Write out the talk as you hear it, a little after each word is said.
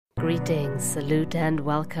Greetings, salute and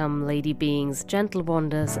welcome, lady beings, gentle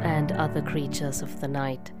wonders, and other creatures of the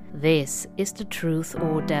night. This is the Truth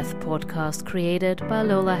or Death podcast created by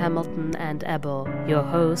Lola Hamilton and Abel, your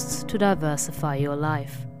hosts to diversify your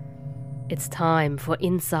life. It's time for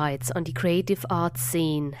insights on the creative arts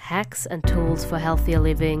scene, hacks and tools for healthier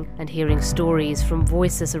living, and hearing stories from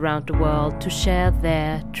voices around the world to share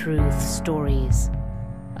their truth stories.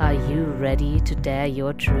 Are you ready to dare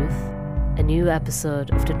your truth? A new episode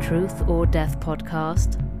of the Truth or Death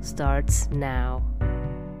podcast starts now.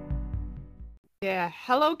 Yeah,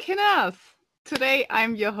 hello Kinas! Today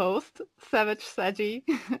I'm your host, Savage Saji.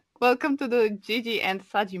 Welcome to the Gigi and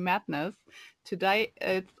Saji Madness. Today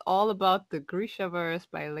it's all about the Grishaverse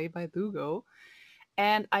by Leigh Bardugo.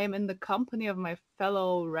 And I am in the company of my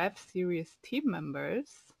fellow Rev Series team members.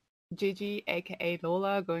 Gigi, aka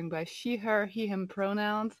Lola, going by she, her, he, him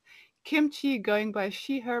pronouns. Kimchi going by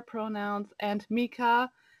she, her pronouns, and Mika,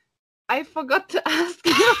 I forgot to ask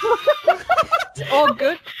you. It's all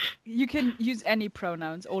good. You can use any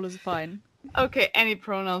pronouns. All is fine. Okay, any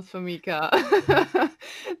pronouns for Mika.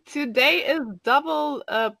 Today is double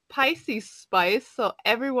Pisces spice, so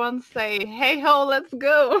everyone say, hey ho, let's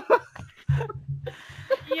go.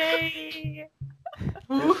 Yay!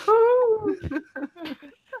 Woohoo!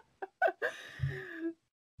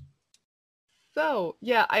 So,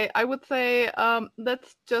 yeah, I would say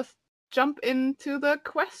let's just jump into the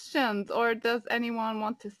questions. Or does anyone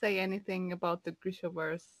want to say anything about the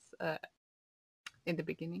Grishaverse in the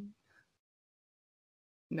beginning?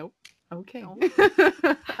 Nope. Okay. No.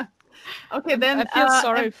 Okay, then I feel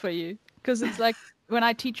sorry for you because it's like when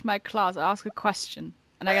I teach my class, I ask a question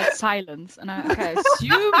and I get silence, and I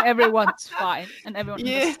assume everyone's fine and everyone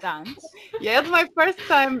understands. Yeah, it's my first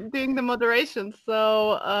time doing the moderation,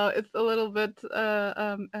 so it's a little bit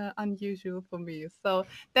unusual for me. So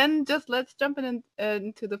then just let's jump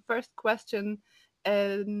into the first question,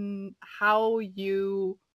 how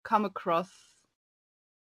you come across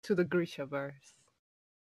to the Grishaverse.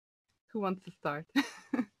 Who wants to start?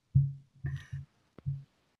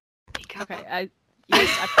 Okay, I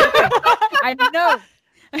know.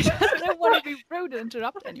 I just don't want to be rude and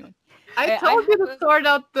interrupt anyone. I told you to sort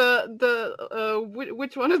out the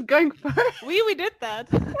which one is going first. We did that.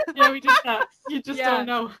 Yeah, we did that. You just don't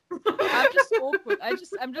know. I'm just awkward.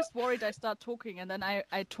 I'm just worried I start talking and then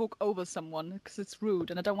I talk over someone because it's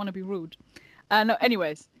rude and I don't want to be rude. No,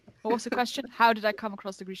 anyways, what was the question? How did I come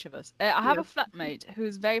across the Grishaverse? I have a flatmate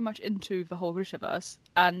who's very much into the whole Grishaverse,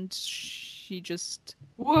 and she just...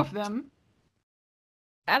 Who of them?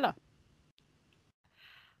 Ella.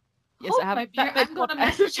 Yes, I have a I'm flatmate. gonna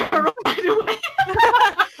message her right away.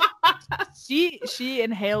 She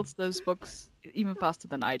inhales those books even faster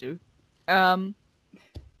than I do. And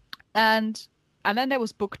then there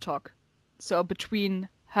was book talk. So between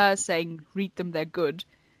her saying read them, they're good,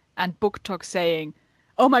 and book talk saying,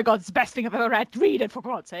 oh my god, it's the best thing I've ever read, read it for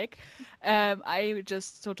God's sake. I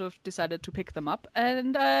just sort of decided to pick them up,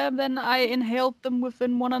 and then I inhaled them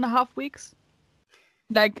within 1.5 weeks.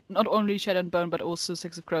 Like, not only Shadow and Bone, but also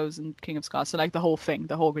Six of Crows and King of Scars. So, like, the whole thing,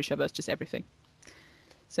 the whole Grishaverse, just everything.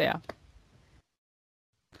 So, yeah.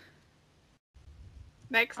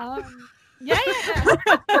 Next. Yeah.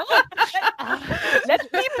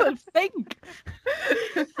 Let people think.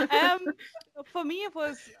 For me, it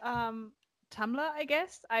was Tumblr, I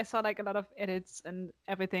guess. I saw like a lot of edits and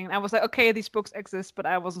everything. And I was like, okay, these books exist, but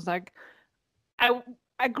I wasn't like,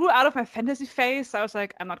 I grew out of my fantasy phase. So I was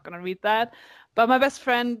like, I'm not gonna read that. But my best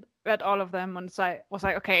friend read all of them, and so I was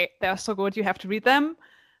like, okay, they're so good, you have to read them.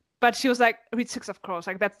 But she was like, read Six of Crows,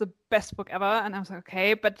 like that's the best book ever. And I was like,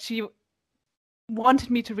 okay, but she wanted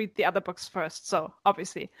me to read the other books first, so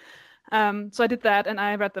obviously. So I did that, and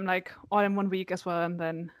I read them like all in 1 week as well, and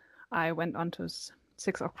then I went on to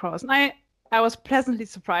Six of Crows. And I was pleasantly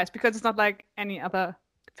surprised because it's not like any other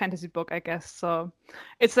fantasy book, I guess. So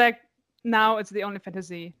it's like now it's the only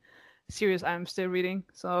fantasy series I'm still reading.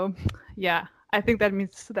 So yeah, I think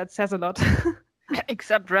that says a lot.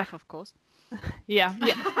 Except Rev, of course. Yeah,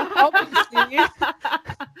 obviously.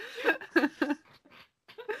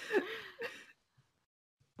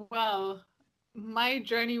 Well, my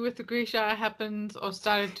journey with the Grisha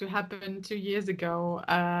started to happen 2 years ago,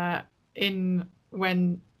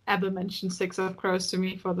 when Abel mentioned Six of Crows to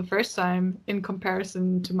me for the first time in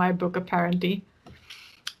comparison to my book, apparently.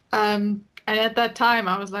 And at that time,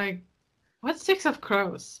 I was like, what's Six of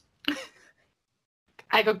Crows?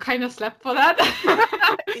 I got kind of slapped for that.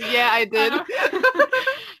 Yeah, I did.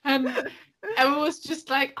 And Emma was just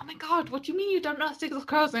like, oh my god, what do you mean you don't know Six of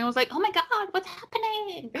Crows? And I was like, oh my god, what's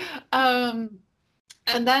happening?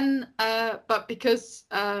 And then, but because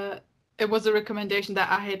it was a recommendation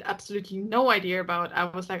that I had absolutely no idea about. I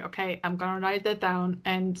was like, okay, I'm going to write that down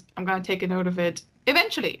and I'm going to take a note of it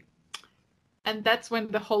eventually. And that's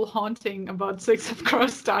when the whole haunting about Six of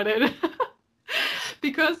Crows started.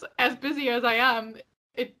 Because as busy as I am,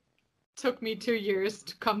 it took me 2 years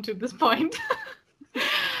to come to this point.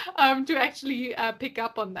 To actually pick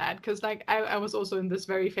up on that, because like I was also in this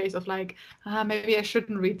very phase of like maybe I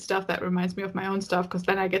shouldn't read stuff that reminds me of my own stuff, because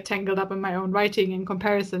then I get tangled up in my own writing and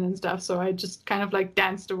comparison and stuff. So I just kind of like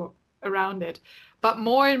danced around it. But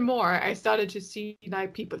more and more I started to see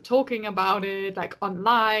like people talking about it, like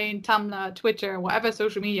online, Tumblr, Twitter, whatever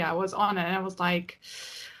social media I was on, and I was like,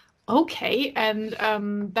 okay. And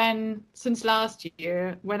then since last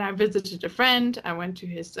year, when I visited a friend, I went to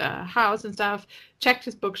his house and stuff, checked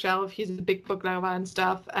his bookshelf. He's a big book lover and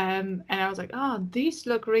stuff. And I was like, oh, these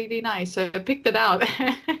look really nice. So I picked it out.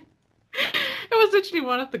 It was literally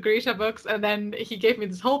one of the Grisha books. And then he gave me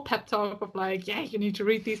this whole pep talk of like, yeah, you need to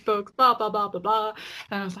read these books, blah, blah, blah, blah, blah.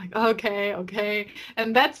 And I was like, okay.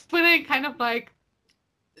 And that's when it kind of like,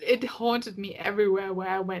 it haunted me everywhere where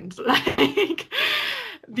I went. Like,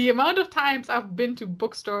 the amount of times I've been to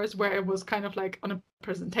bookstores where it was kind of like on a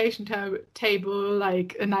presentation table,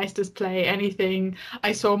 like a nice display, anything.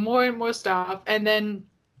 I saw more and more stuff. And then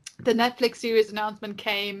the Netflix series announcement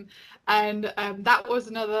came, and that was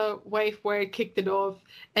another wave where it kicked it off.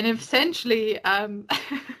 And essentially,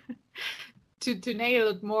 to nail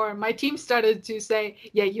it more, my team started to say,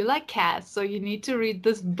 yeah, you like cats, so you need to read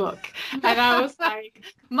this book. And I was like,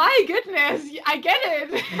 my goodness, I get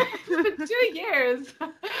it. It's been 2 years.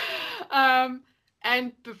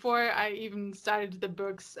 And before I even started the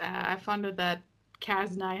books, I found out that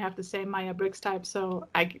Kaz and I have the same Myers-Briggs type, so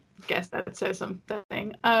I guess that says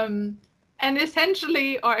something. And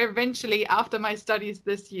essentially, or eventually, after my studies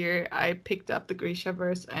this year, I picked up the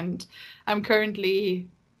Grishaverse, and I'm currently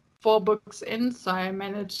 4 books in, so I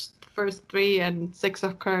managed the first 3 and Six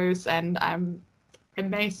of Crows, and I'm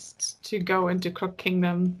amazed to go into Crook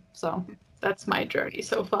Kingdom. So that's my journey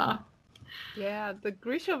so far. Yeah, the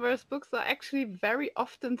Grishaverse books are actually very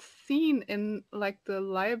often seen in like the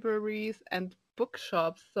libraries and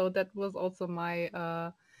bookshops. So that was also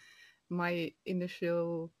my my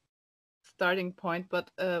initial starting point.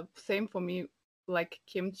 But same for me, like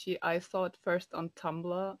Kimchi, I saw it first on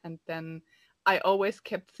Tumblr, and then I always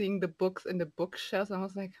kept seeing the books in the bookshelves, and I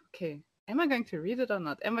was like, okay, am I going to read it or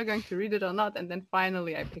not? Am I going to read it or not? And then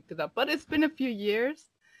finally I picked it up. But it's been a few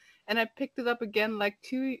years, and I picked it up again like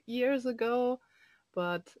 2 years ago,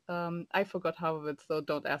 but I forgot half of it, so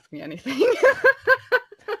don't ask me anything.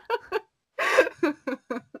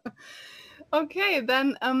 Okay,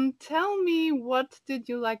 then tell me, what did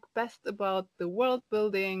you like best about the world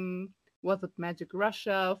building? Was it Magic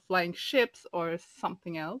Russia, flying ships, or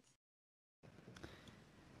something else?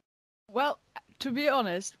 Well, to be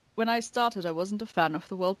honest, when I started, I wasn't a fan of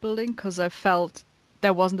the world building because I felt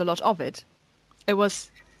there wasn't a lot of it. I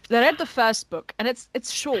read the first book, and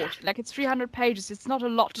it's short, like it's 300 pages. It's not a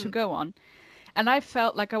lot to go on, and I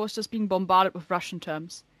felt like I was just being bombarded with Russian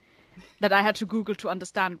terms that I had to Google to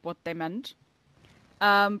understand what they meant.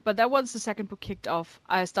 But then once the second book kicked off,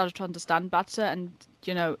 I started to understand better, and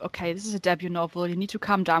okay, this is a debut novel. You need to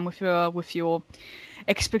calm down with your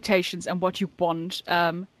expectations and what you want.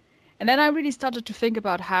 And then I really started to think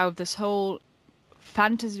about how this whole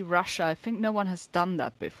fantasy Russia, I think no one has done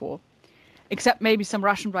that before. Except maybe some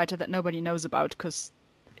Russian writer that nobody knows about, because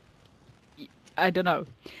I don't know.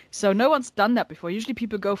 So no one's done that before. Usually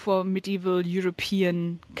people go for medieval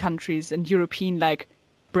European countries, and European like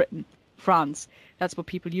Britain, France. That's what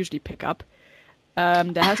people usually pick up.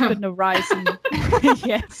 There has been a rise in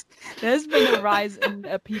yes, there's been a rise in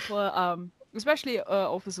people, especially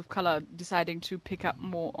authors of color, deciding to pick up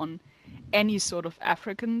more on any sort of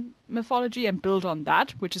African mythology and build on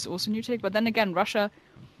that, which is also new take. But then again, Russia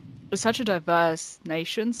is such a diverse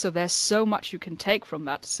nation, so there's so much you can take from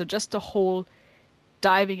that. So just the whole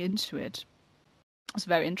diving into it was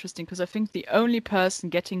very interesting, because I think the only person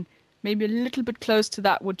getting maybe a little bit close to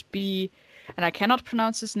that would be, and I cannot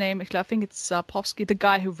pronounce his name, I think it's Sapkowski, the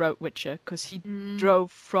guy who wrote Witcher, because he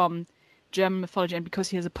drove from German mythology, and because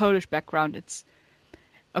he has a Polish background, it's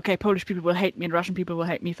okay, Polish people will hate me and Russian people will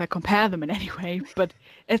hate me if I compare them in any way, but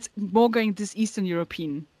it's more going this Eastern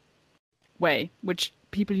European way, which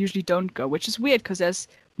people usually don't go, which is weird because there's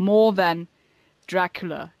more than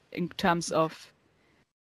Dracula in terms of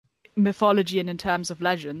mythology and in terms of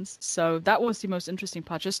legends. So that was the most interesting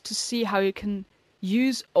part, just to see how you can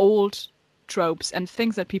use old tropes and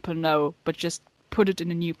things that people know, but just put it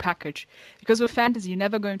in a new package. Because with fantasy, you're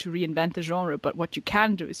never going to reinvent the genre, but what you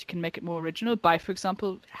can do is you can make it more original by, for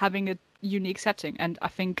example, having a unique setting. And I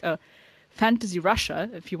think fantasy Russia,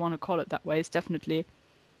 if you want to call it that way, is definitely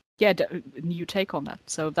a new take on that.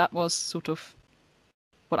 So that was sort of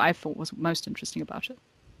what I thought was most interesting about it.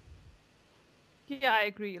 Yeah, I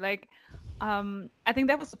agree. Like, I think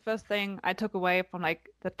that was the first thing I took away from like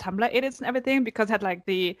the Tumblr edits and everything, because it had like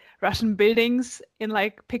the Russian buildings in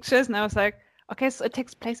like pictures, and I was like, okay, so it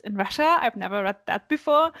takes place in Russia. I've never read that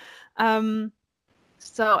before. And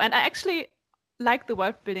I actually liked the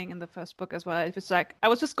world building in the first book as well. It was like I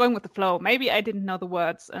was just going with the flow. Maybe I didn't know the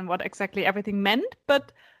words and what exactly everything meant,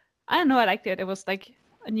 but I don't know, I liked it. It was like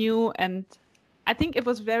new, and I think it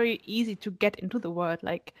was very easy to get into the world.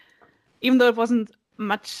 Like, even though it wasn't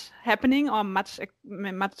much happening or a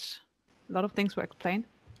lot of things were explained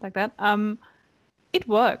like that, it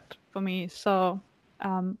worked for me. So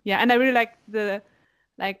yeah, and I really like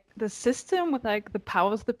the system with like the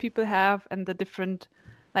powers that people have and the different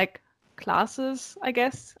like classes, I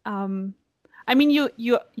guess. I mean,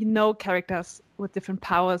 you know characters with different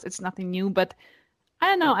powers. It's nothing new, but I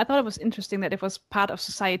don't know. I thought it was interesting that it was part of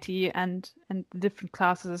society and the different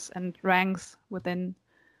classes and ranks within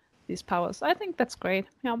these powers. I think that's great.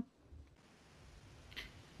 Yeah.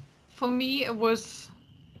 For me, it was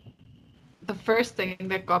the first thing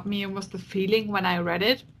that got me was the feeling when I read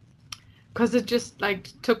it, because it just like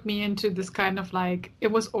took me into this kind of like,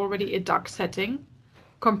 it was already a dark setting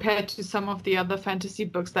compared to some of the other fantasy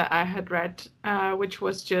books that I had read, which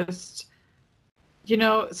was just, you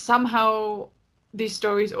know, somehow these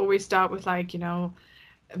stories always start with like, you know,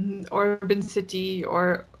 urban city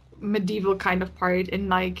or medieval kind of part in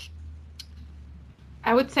like,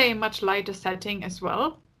 I would say a much lighter setting as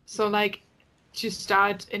well. So like to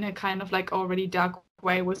start in a kind of like already dark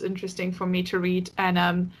way was interesting for me to read.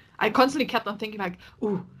 And I constantly kept on thinking like,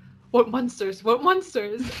 ooh, what monsters?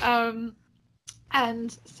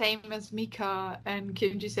 And same as Mika and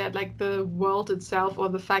Kimji said, like the world itself, or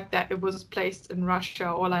the fact that it was placed in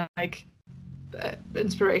Russia, or like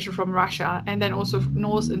inspiration from Russia, and then also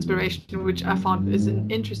Norse inspiration, which I found is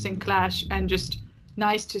an interesting clash and just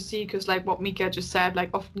nice to see, because like what Mika just said, like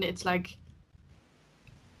often it's like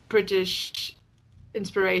British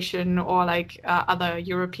inspiration or like other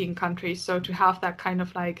European countries. So to have that kind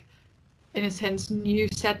of like, in a sense, new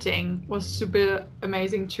setting was super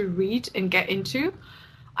amazing to read and get into.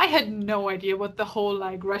 I had no idea what the whole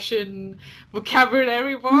like Russian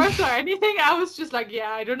vocabulary was or anything. I was just like,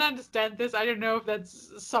 yeah, I don't understand this. I don't know if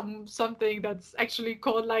that's something that's actually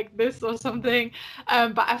called like this or something.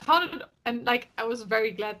 But I found it, and like I was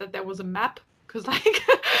very glad that there was a map, because like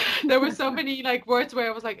there were so many like words where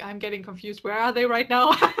I was like, I'm getting confused. Where are they right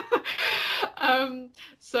now?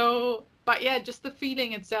 But yeah, just the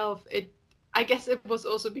feeling itself. I guess it was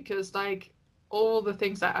also because like all the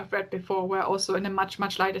things that I've read before were also in a much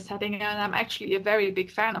lighter setting, and I'm actually a very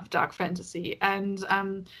big fan of dark fantasy. And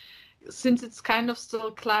since it's kind of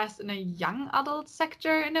still classed in a young adult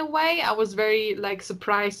sector in a way, I was very like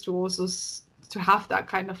surprised to also to have that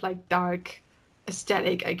kind of like dark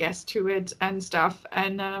aesthetic, I guess, to it and stuff.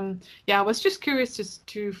 And yeah, I was just curious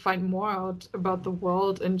to find more out about the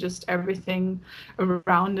world and just everything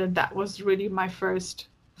around it. That was really my first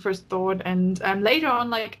thought. And later on,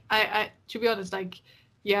 like I to be honest, like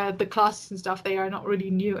yeah, the classes and stuff, they are not really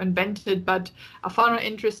new invented, but I found it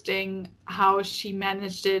interesting how she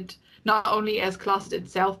managed it, not only as class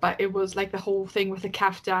itself, but it was like the whole thing with the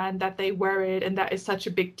kaftan, that they wear it and that is such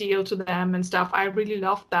a big deal to them and stuff. I really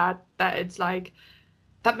love that it's like,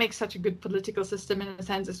 that makes such a good political system in a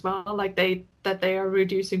sense as well, like they are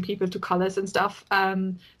reducing people to colors and stuff.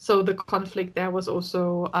 So the conflict there was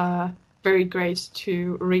also very great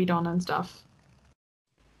to read on and stuff.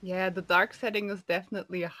 Yeah, the dark setting is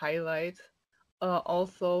definitely a highlight.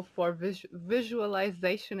 Also for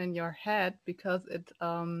visualization in your head, because it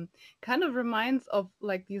kind of reminds of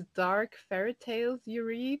like these dark fairy tales you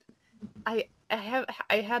read. I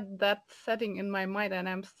had that setting in my mind, and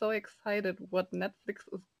I'm so excited what Netflix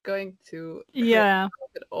is going to create. Yeah.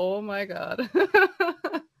 Oh my god.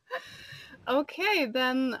 Okay,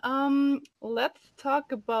 then let's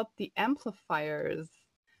talk about the amplifiers.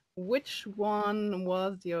 Which one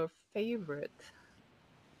was your favorite?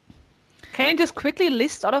 Can you just quickly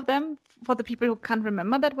list all of them for the people who can't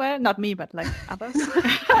remember that well? Not me, but like others.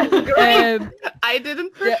 I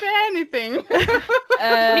didn't prepare anything. You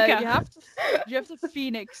have the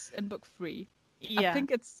Phoenix in book 3. Yeah. I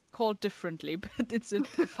think it's called differently, but it's a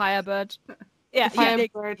Firebird. Yeah,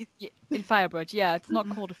 Firebird. In Firebird, yeah, it's not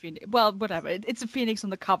called a Phoenix. Well, whatever. It's a Phoenix on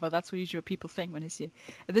the cover. That's what usually people think when they see it.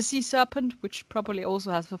 The Sea Serpent, which probably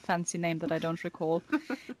also has a fancy name that I don't recall.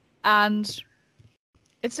 And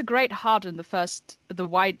it's a great heart in the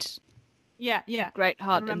white. Yeah. Great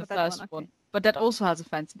heart in the remember that first one, one. okay. But that also has a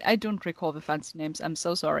fancy. I don't recall the fancy names. I'm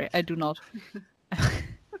so sorry. I do not.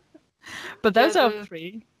 But those Yeah, are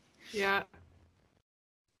 3, Yeah.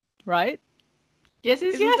 right? Yes,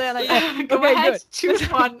 Isn't there, like, Go okay, ahead, good. choose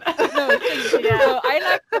one. No, so I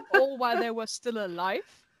like them all while they were still alive.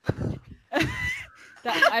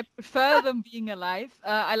 That I prefer them being alive.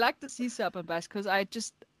 I like the sea serpent best because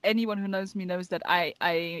anyone who knows me knows that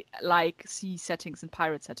I like sea settings and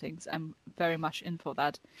pirate settings. I'm very much in for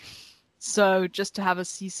that. So just to have a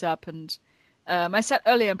sea serpent. I said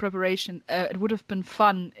earlier in preparation, it would have been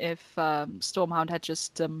fun if Stormhound had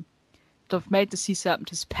just sort of made the sea serpent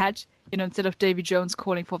his pet. Instead of Davy Jones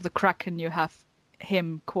calling for the Kraken, you have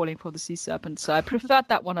him calling for the sea serpent. So I preferred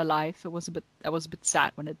that one alive. I was a bit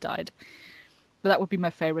sad when it died. But that would be my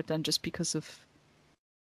favorite then, just because of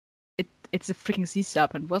it. It's a freaking sea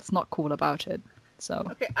serpent. What's not cool about it? So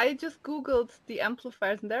Okay, I just googled the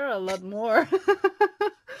amplifiers, and there are a lot more.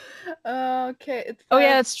 Okay, it's. oh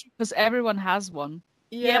yeah, it's true because everyone has one.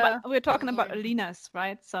 Yeah, but we're talking about Alina's,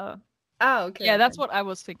 right? So Ah, okay. Yeah, that's okay. what I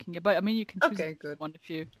was thinking about. I mean, you can choose Okay, good. one if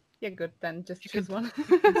you. Yeah, good. Then just You choose one.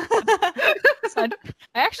 So I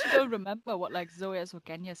actually don't remember what like Zoya's or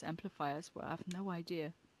Genya's amplifiers were. I have no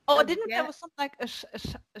idea. oh, didn't yeah. there was something like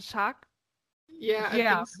a shark? Yeah, I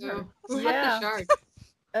Yeah. think so. Who Yeah. had the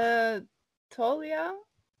shark? Tolia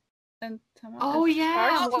and Tamar. Oh, is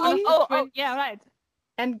yeah, shark one of sea, the Oh, yeah, right.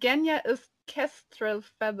 and Genya is kestrel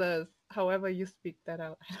feathers. However you speak that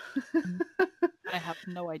out. I have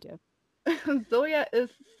no idea. Zoya is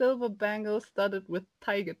silver bangle studded with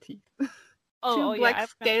tiger teeth. Oh, Two oh black yeah.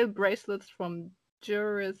 scale bracelets from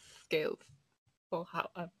Juris Scales. Oh, how?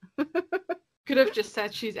 Could have just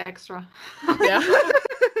said she's extra. Yeah.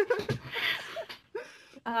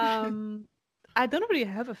 I don't really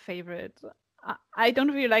have a favorite. I don't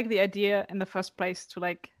really like the idea in the first place to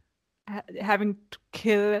like having to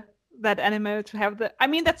kill that animal to have the. I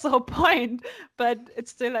mean, that's the whole point, but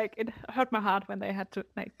it's still like it hurt my heart when they had to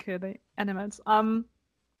like kill the animals.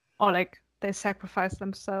 Or like they sacrifice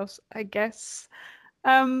themselves, I guess.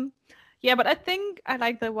 Yeah, but I think I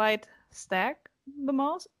like the white stag the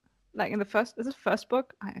most. Like in the first, is it first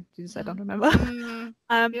book? I don't remember.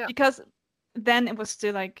 Yeah. Because then it was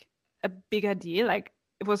still like a bigger deal. Like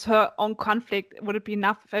it was her own conflict. Would it be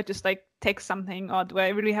enough if I just like take something, or do I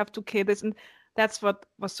really have to kill this? And that's what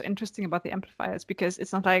was so interesting about the amplifiers, because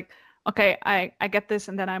it's not like, okay, I get this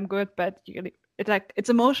and then I'm good, but it's like it's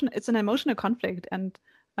an emotional conflict, and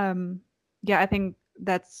yeah, I think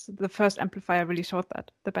that's the first amplifier really showed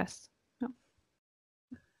that the best. Yeah.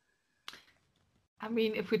 I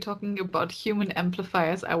mean, if we're talking about human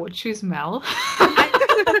amplifiers, I would choose Mel.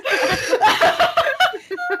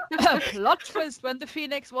 Plot twist when the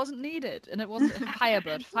Phoenix wasn't needed and it wasn't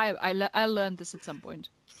Firebird. I learned this at some point.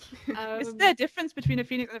 Is there a difference between a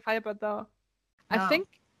phoenix and a firebird, though? I No. think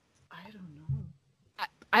I don't know.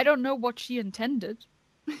 I don't know what she intended.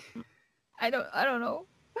 I don't know.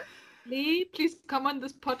 Lee, please come on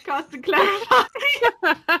this podcast and clarify.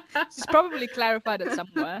 She's probably clarified it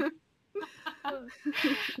somewhere.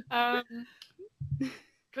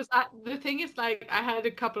 Because the thing is, like, I had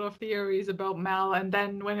a couple of theories about Mel, and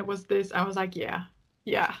then when it was this, I was like, yeah.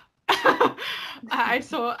 I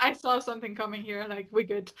saw something coming here. Like, we're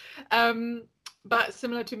good. But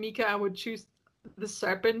similar to Mika, I would choose the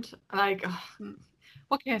serpent. Like,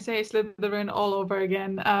 what can I say? Slytherin all over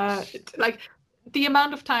again. Like, the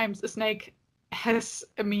amount of times a snake has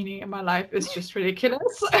a meaning in my life is just ridiculous.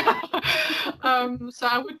 So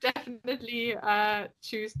I would definitely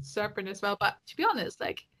choose serpent as well. But to be honest,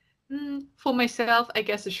 like, for myself, I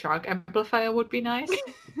guess a shark amplifier would be nice.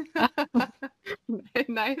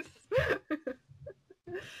 Nice.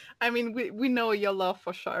 I mean, we know your love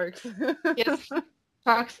for sharks. Yes,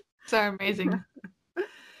 sharks are amazing.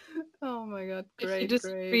 Oh my god, If you great, great.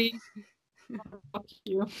 disagree, fuck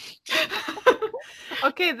you.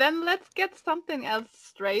 Okay, then let's get something else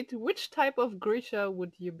straight. Which type of Grisha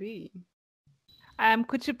would you be?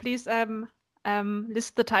 Could you please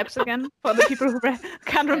list the types again for the people who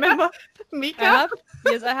can't remember? Mika?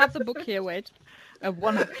 I have the book here. Wait,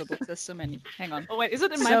 one of the books. There's so many. Hang on. Oh wait, is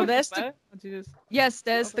it in my So book there's as well? Or do you just- Yes,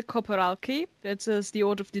 there's the Corporalki. That is the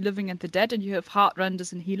Order of the Living and the Dead, and you have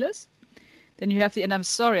Heartrenders and Healers. Then you have and I'm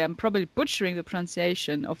sorry, I'm probably butchering the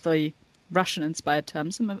pronunciation of the Russian-inspired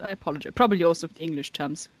terms. I apologize. Probably also of the English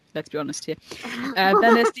terms. Let's be honest here. Then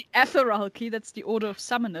there's the Etheralki. That's the Order of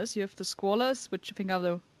Summoners. You have the Squallers, which I think are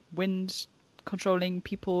the wind-controlling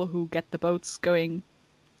people who get the boats going.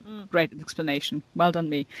 Great explanation. Well done,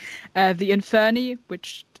 me. The Inferni,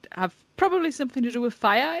 which have probably something to do with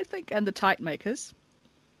fire, I think, and the Tide Makers.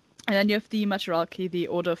 And then you have the Materalki, the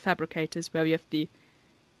Order of Fabricators, where you have the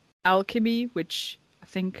alchemy, which I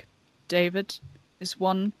think David is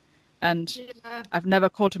one, and Yeah. I've never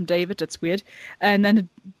called him David. That's weird. And then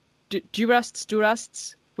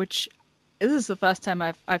Durasts, which this is the first time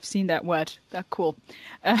I've seen that word. They're cool.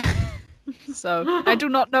 So I do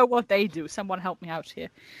not know what they do. Someone help me out here.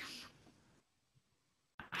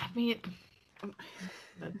 I mean,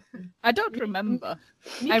 I don't remember.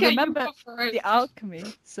 Mika, I you remember go first. the alchemy.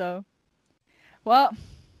 So, well,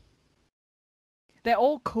 they're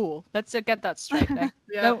all cool. Let's get that straight. Like,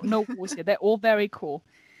 Yeah. no wars here. They're all very cool.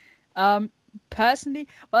 Personally,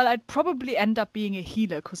 well, I'd probably end up being a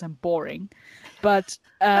healer because I'm boring, but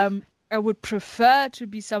I would prefer to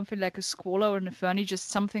be something like a Squaller or an Inferni, just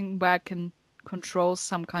something where I can control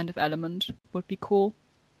some kind of element would be cool.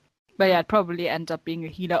 But yeah, I'd probably end up being a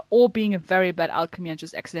healer or being a very bad alchemy and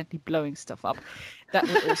just accidentally blowing stuff up. That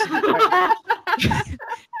would also be great.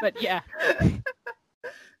 But yeah.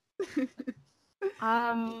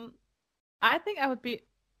 I think I would be.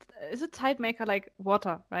 Is a tide maker like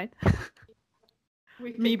water, right?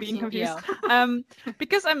 We Me think being so. confused.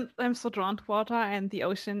 Because I'm so drawn to water and the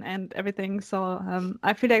ocean and everything. So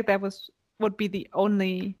I feel like that would be the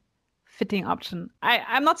only fitting option.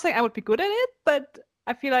 I'm not saying I would be good at it, but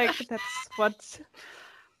I feel like that's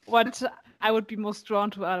what I would be most drawn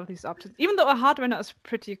to out of these options. Even though a hard runner is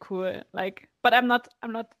pretty cool, like, but I'm not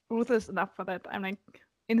ruthless enough for that. I'm like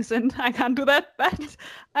innocent. I can't do that, but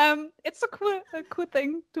it's a cool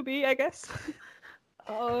thing to be, I guess.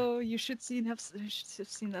 Oh, you should have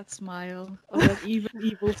seen that smile. Oh, that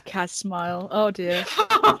evil cat smile. Oh dear.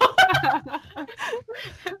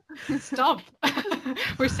 Stop.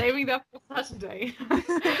 We're saving that for Saturday.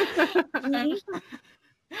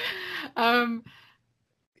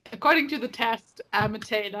 According to the test, I'm a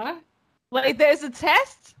tailor. Like, there's a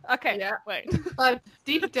test? Okay. Yeah. Wait. But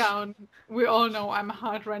deep down, we all know I'm a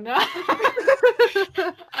hard runner.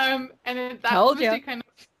 And that Told ya. obviously kind of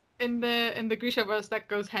in the Grishaverse that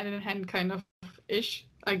goes hand in hand, kind of ish,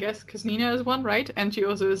 I guess, because Nina is one, right? And she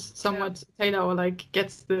also is somewhat tailor, or like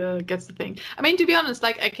gets the thing. I mean, to be honest,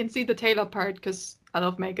 like I can see the tailor part because I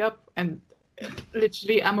love makeup and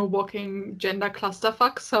literally I'm a walking gender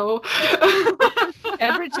clusterfuck. So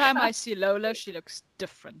Every time I see Lola, she looks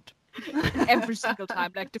different. Every single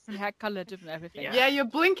time, like different hair color, different everything. Yeah, you're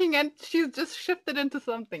blinking and she's just shifted into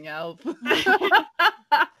something else.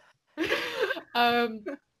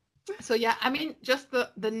 So yeah, I mean, just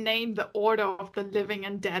the name, the order of the living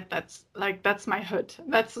and dead, that's my hood.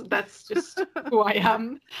 That's just who I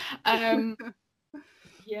am.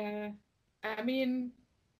 Yeah, I mean,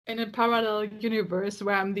 in a parallel universe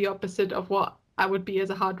where I'm the opposite of what I would be as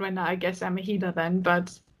a hard runner, I guess I'm a healer then,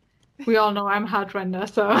 but we all know I'm a hard runner,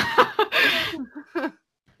 so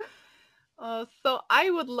So I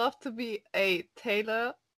would love to be a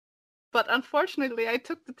tailor, but unfortunately I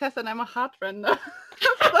took the test and I'm a hard runner.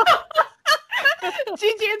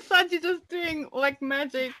 Gigi and Saji just doing like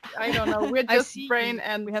magic. I don't know. We're I just see brain you.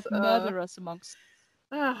 and We have murderers amongst.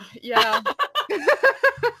 yeah.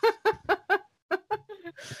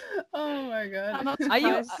 Oh my god. I'm not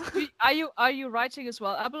Are you writing as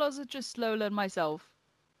well, Abel, or is it just Lola and myself?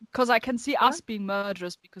 Because I can see us being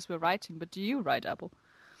murderers because we're writing, but do you write, Abel?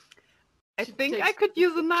 I think I could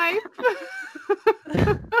use a knife.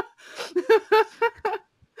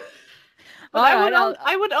 But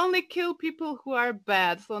I would only kill people who are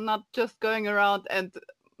bad, so not just going around and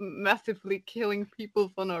massively killing people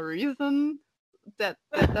for no reason. That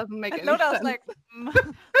doesn't make any Lola was sense. like,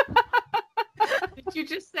 did you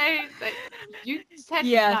just say that you said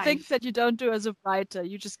Yeah, knife? things that you don't do as a writer.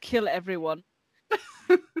 You just kill everyone.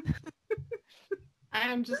 I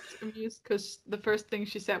am just amused because the first thing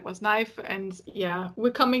she said was knife, and yeah,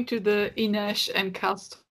 we're coming to the Inesh and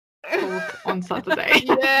Cast talk on Saturday.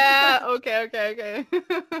 Yeah, okay.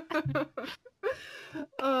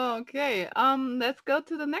 Okay, let's go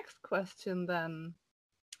to the next question then.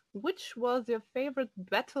 Which was your favorite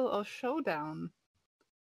battle or showdown?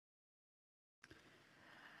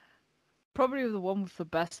 Probably the one with the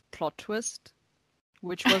best plot twist,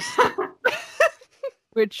 which was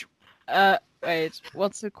wait,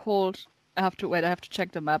 what's it called? I have to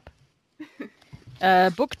check the map.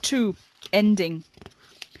 Book 2, ending.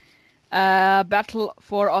 Battle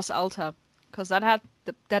for Os Alta, because that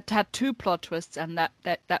had two plot twists, and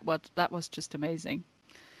that was just amazing.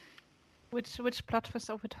 which plot twist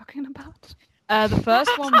are we talking about? The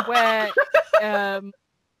first one where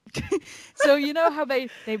so you know how they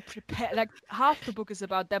prepare, like half the book is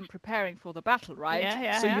about them preparing for the battle, right?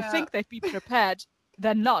 Yeah, so you yeah. think they'd be prepared,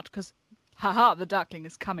 they're not, because the Darkling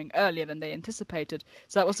is coming earlier than they anticipated.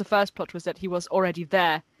 So that was the first plot, was that he was already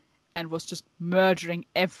there and was just murdering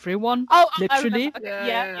everyone. Oh, literally. I remember. Okay,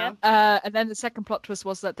 yeah. And then the second plot twist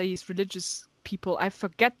was that these religious people, I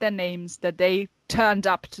forget their names, that they turned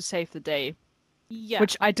up to save the day, Yeah.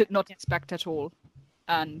 which I did not expect at all.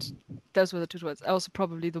 And those were the two twists. Also,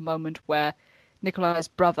 probably the moment where Nikolai's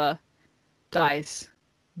brother dies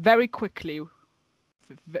very quickly.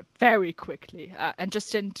 Very quickly, and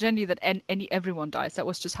just generally that everyone dies. That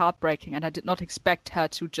was just heartbreaking, and I did not expect her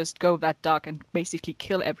to just go that dark and basically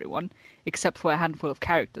kill everyone except for a handful of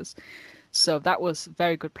characters. So that was a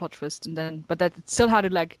very good plot twist, but that it still had a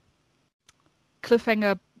like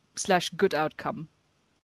cliffhanger / good outcome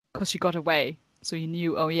because she got away. So you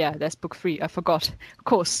knew, oh yeah, there's book 3. I forgot. Of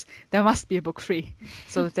course, there must be a book 3,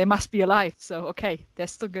 so they must be alive. So okay,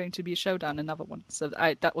 there's still going to be a showdown, another one. So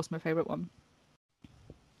that was my favorite one.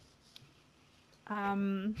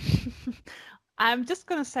 I'm just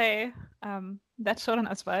gonna say that showdown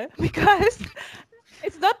as well because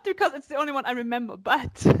it's not because it's the only one I remember,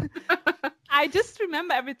 but I just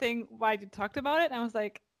remember everything while you talked about it. And I was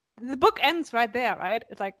like, the book ends right there, right?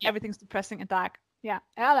 It's like everything's depressing and dark. Yeah,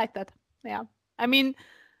 I like that. Yeah, I mean,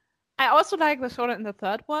 I also like the showdown in the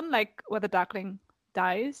third one, like where the Darkling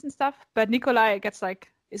dies and stuff. But Nikolai gets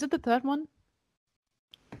like, is it the third one?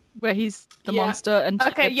 Where he's the monster and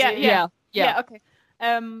okay, yeah, okay.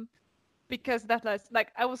 Because that was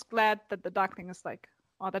like I was glad that the Darkling is like,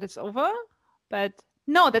 oh, that it's over, but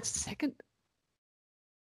no, that's the second.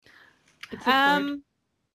 It's the third,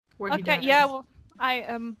 where he dies. Yeah, well, I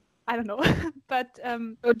don't know, but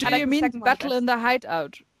do you mean Battle in the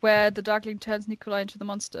Hideout, where the Darkling turns Nikolai into the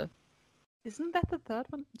monster? Isn't that the third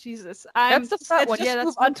one? Jesus, that's the third one. Yeah,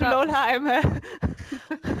 that's on to Lola.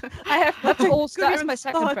 I have that's my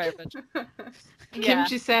second favorite.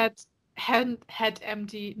 Kimchi said, head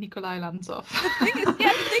empty, Nikolai Lanzov. The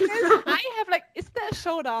thing is, I have like, is there a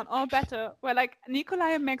showdown or better where like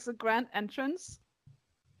Nikolai makes a grand entrance?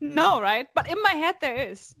 No, right? But in my head there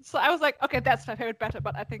is. So I was like, okay, that's my favorite better,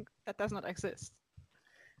 but I think that does not exist.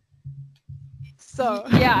 So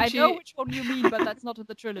yeah, I know which one you mean, but that's not in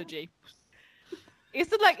the trilogy.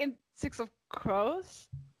 Is it like in Six of Crows?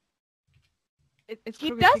 It's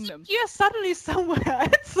he does Kingdom. appear suddenly somewhere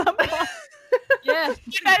at some point. Yeah,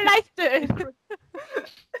 I liked it.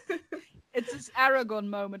 It's this Aragorn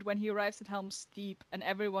moment when he arrives at Helm's Deep and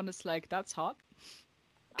everyone is like, that's hot.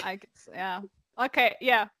 I guess, yeah. Okay,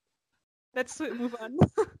 yeah. Let's move on.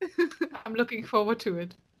 I'm looking forward to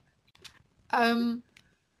it.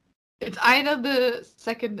 It's either the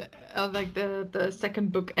second, the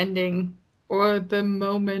second book ending, or the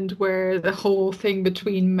moment where the whole thing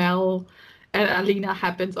between Mel and Alina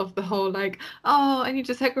happens, of the whole like, oh, I need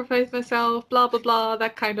to sacrifice myself, blah blah blah,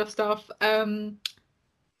 that kind of stuff.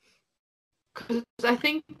 Because I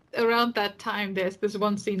think around that time there's this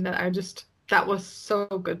one scene that was so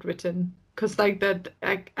good written. Because like that,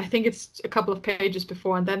 I think it's a couple of pages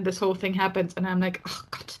before, and then this whole thing happens, and I'm like, oh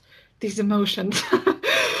god, these emotions.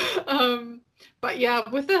 But yeah,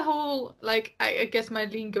 with the whole like, I guess my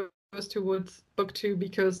lean goes towards book 2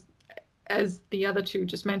 because, as the other two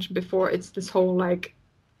just mentioned before, it's this whole like,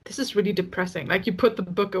 this is really depressing. Like you put the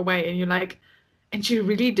book away and you're like, and she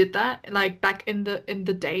really did that, like back in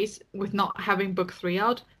the days with not having book 3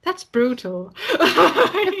 out. That's brutal.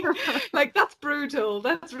 Like that's brutal.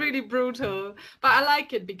 That's really brutal. But I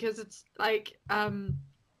like it because it's like,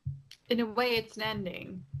 in a way, it's an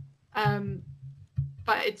ending,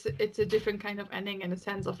 but it's a different kind of ending in a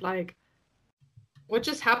sense of like, what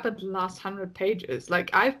just happened the last 100 pages? Like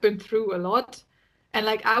I've been through a lot. And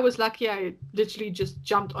like I was lucky, I literally just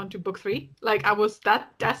jumped onto book 3. Like I was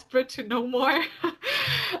that desperate to know more.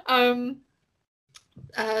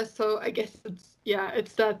 So I guess it's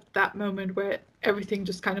that moment where everything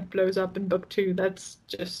just kind of blows up in book 2. That's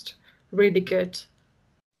just really good.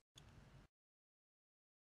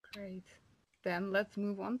 Great. Then let's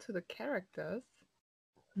move on to the characters.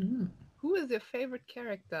 Mm. Who is your favorite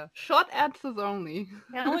character? Short answers only.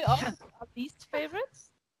 Can we also do our least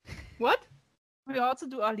favorites? What? We also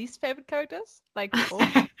do our least favorite characters? Like,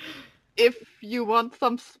 if you want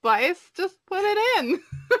some spice, just put it in.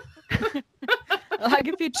 I'll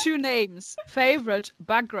give you 2 names. Favorite,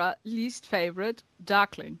 Baghra. Least favorite,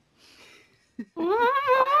 Darkling.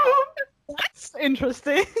 That's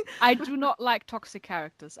interesting. I do not like toxic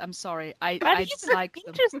characters. I'm sorry. I dislike them.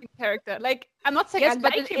 Interesting character. Like, I'm not saying yes, I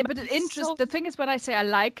but like him, but the thing is, when I say I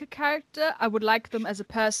like a character, I would like them as a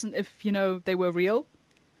person if, they were real.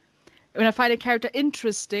 When I find a character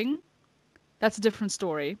interesting, that's a different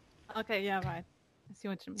story. Okay, yeah, right. I see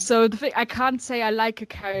what you mean. So I can't say I like a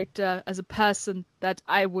character as a person that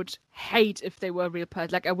I would hate if they were a real person.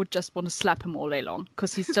 Like I would just want to slap him all day long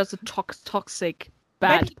because he's just a toxic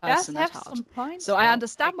bad he does person at have heart. some points. So I though.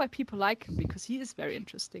 understand why people like him because he is very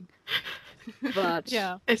interesting. But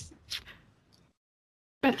Yeah. It's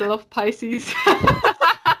Battle of Pisces.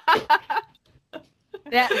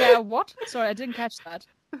 there are what? Sorry, I didn't catch that.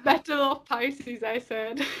 Battle of Pisces, I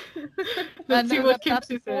said. And Let's see then what that's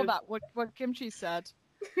Kimchi before said. that. What Kimchi said.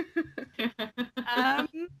 Um,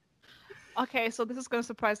 okay, so this is going to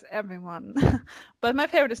surprise everyone. But my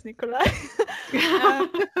favorite is Nikolai.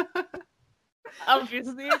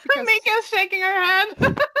 Obviously, because Mika's shaking her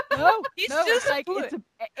head. No, He's no, just it's like cool.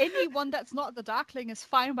 anyone that's not the Darkling is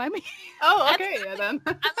fine by me. Oh, okay, yeah then.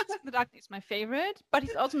 I'm not saying the Darkling is my favorite, but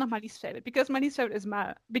he's also not my least favorite because my least favorite is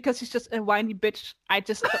Mal because he's just a whiny bitch. I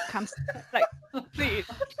just can't like please.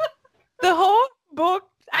 The whole book,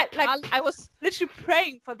 I was literally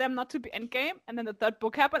praying for them not to be Endgame, and then the third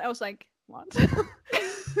book happened. I was like, what?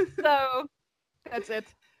 So that's it.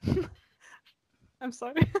 I'm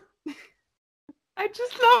sorry. I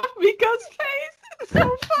just love Mika's face. It's so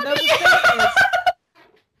No, funny. the thing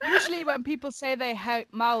is, usually when people say they hate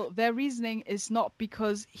Mal, their reasoning is not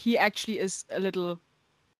because he actually is a little.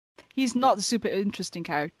 He's not the super interesting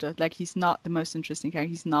character. Like, he's not the most interesting character.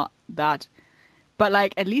 He's not that. But,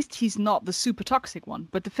 like, at least he's not the super toxic one.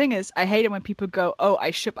 But the thing is, I hate it when people go, oh,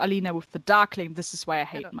 I ship Alina with the Darkling. This is why I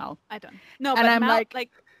hate don't. Mal. I don't. No, And but I'm Mal,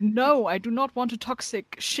 like- No, I do not want a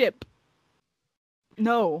toxic ship.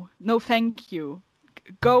 No, thank you.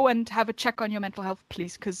 Go and have a check on your mental health,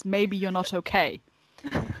 please, because maybe you're not okay.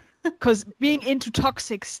 Because being into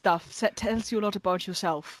toxic stuff tells you a lot about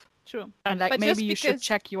yourself. true. And, like, But maybe just you should because-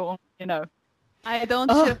 check your own, I don't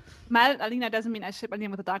Ugh. ship Mal and Alina doesn't mean I ship Alina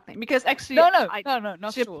with the Darkling because actually No, I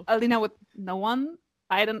not ship at all. Alina with no one.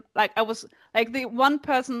 I don't like. I was like the one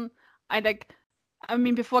person I like. I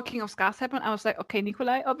mean, before King of Scars happened, I was like, okay,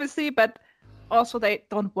 Nikolai, obviously, but also they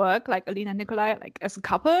don't work like Alina and Nikolai like as a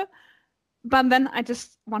couple. But then I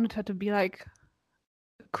just wanted her to be like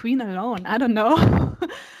a queen alone. I don't know.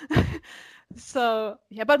 So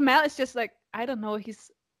yeah, but Mal is just like I don't know.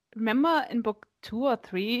 Remember in book 2 or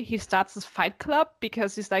 3 he starts this fight club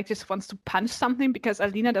because he's like just wants to punch something because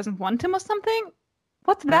Alina doesn't want him or something.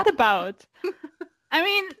 What's that about? I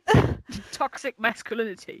mean, Toxic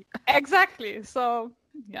masculinity. exactly. So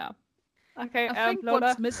yeah. Okay. I think Lola,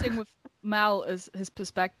 what's missing with Mal is his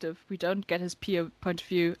perspective. We don't get his point of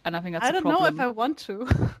view, and I think that's I a don't problem. know if I want to.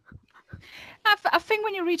 I think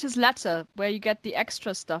when you read his letter, where you get the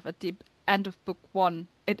extra stuff at the end of book 1,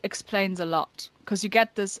 it explains a lot. Because you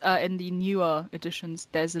get this in the newer editions.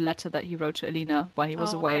 There's a letter that he wrote to Alina while he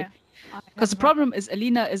was away. Because the problem is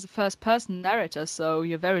Alina is a first-person narrator, so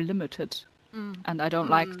you're very limited. And I don't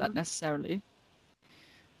like that necessarily.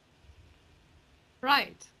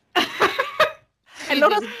 Right. And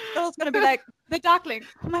Lola's gonna be like the Darkling,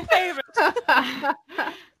 my favorite.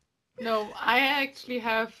 No, I actually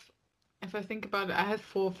have, if I think about it, I have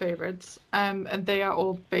 4 favorites, and they are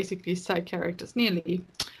all basically side characters, nearly.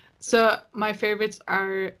 So my favorites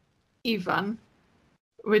are Ivan,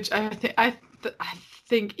 which I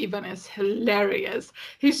think Ivan is hilarious.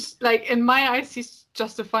 He's like, in my eyes, he's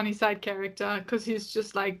just a funny side character because he's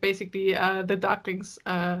just like basically the Darkling's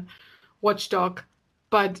watchdog,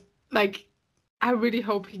 but like I really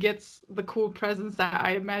hope he gets the cool presence that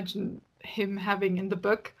I imagine him having in the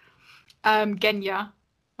book. Genya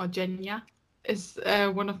is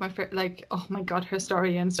one of my favorite. Like, oh my god, her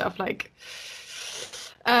story and stuff. Like,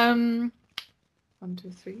 1, 2,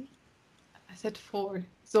 3. I said 4.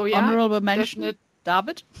 So yeah, Honorable mention, definite-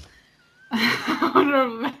 David.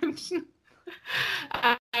 honorable mention.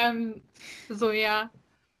 So yeah,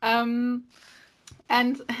 and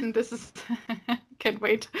this is can't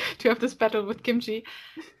wait to have this battle with Kimchi.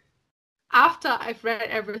 After I've read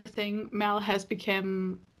everything, Mal has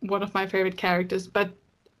become one of my favorite characters, but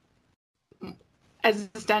as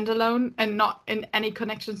a standalone and not in any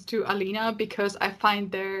connections to Alina, because I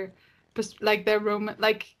find their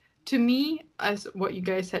to me, as what you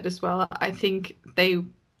guys said as well, I think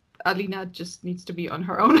Alina just needs to be on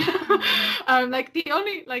her own. Like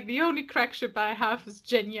the only crack ship I have is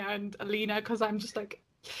Genya and Alina, because I'm just like,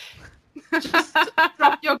 just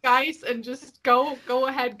drop your guys and just go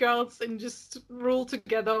ahead, girls, and just rule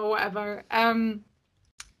together or whatever. And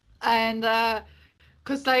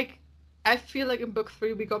because like I feel like in book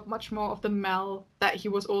 3 we got much more of the Mal that he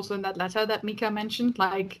was also in that letter that Mika mentioned.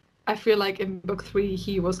 Like I feel like in book 3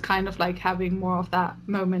 he was kind of like having more of that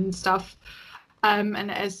moment stuff.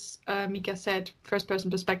 And as Mika said, first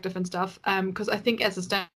person perspective and stuff. Because I think as a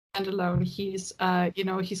standalone, he's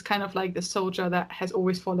he's kind of like the soldier that has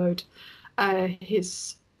always followed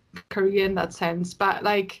his career in that sense. But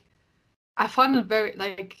like I found it very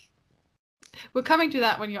like We're coming to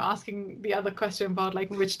that when you're asking the other question about like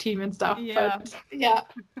which team and stuff. Yeah. But, yeah.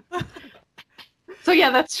 So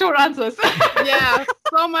yeah, that's short answers. Yeah,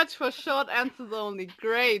 so much for short answers only.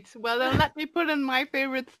 Great. Well, then let me put in my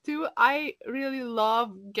favorites too. I really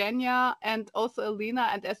love Genya and also Alina,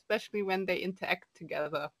 and especially when they interact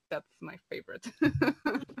together. That's my favorite.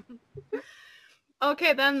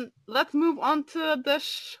 Okay, then let's move on to the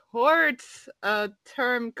short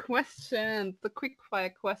term questions, the quick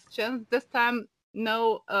fire questions. This time,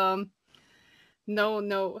 no, how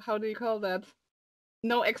do you call that?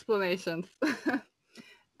 No explanations.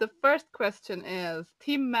 The first question is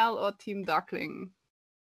Team Mel or Team Darkling?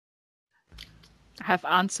 I have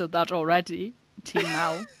answered that already. Team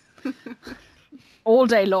Mal. All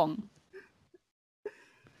day long.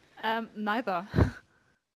 Neither.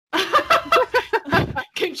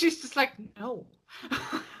 She's just like, no.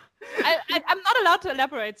 I'm not allowed to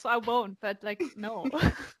elaborate, so I won't. But like, no.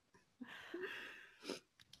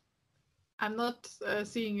 I'm not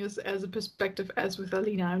seeing this as a perspective as with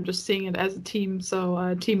Alina. I'm just seeing it as a team.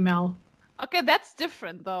 So Team Mel. Okay, that's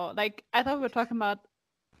different though. Like, I thought we were talking about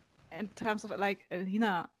in terms of like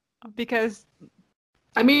Alina, because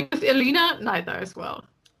I mean, with Alina, neither as well.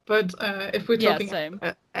 But if we're talking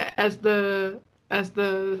as the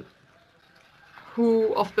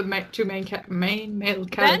who of the two main male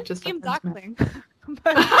characters, then Team that's Darkling.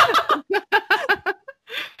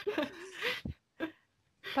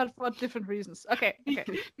 But for different reasons. Okay.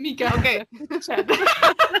 Mika. Okay. As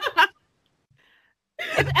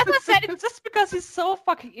I said, it's just because he's so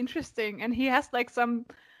fucking interesting, and he has like some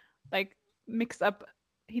like mixed up.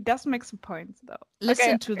 He does make some points though.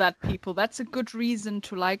 Listen to that, people. That's a good reason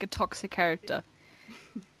to like a toxic character.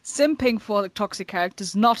 Simping for the toxic character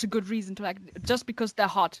is not a good reason to like just because they're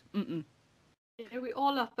hot. Mm-mm. Yeah, we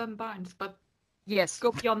all love them Barnes, but Yes.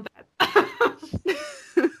 go beyond that.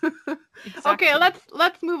 Exactly. Okay,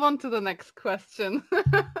 let's move on to the next question.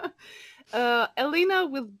 Alina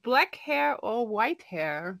with black hair or white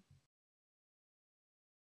hair?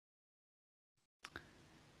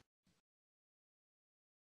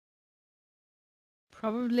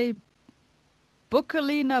 Probably book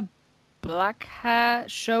Alina, black hair,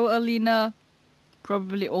 show Alina,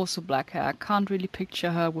 probably also black hair. I can't really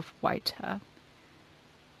picture her with white hair.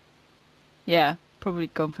 Yeah, probably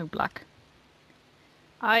going for black.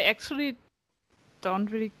 I actually don't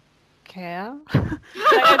really care.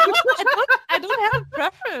 I don't have a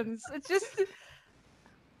preference. It's just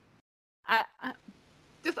I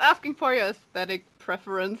Just asking for your aesthetic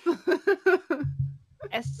preference.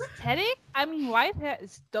 aesthetic. I mean, white hair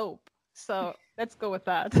is dope. So let's go with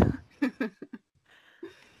that.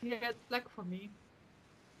 Yeah, it's black for me.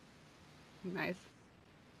 Nice.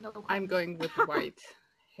 No, I'm going with white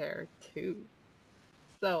hair too.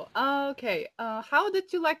 So, okay. How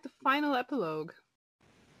did you like the final epilogue?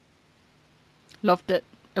 Loved it.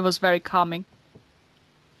 It was very calming.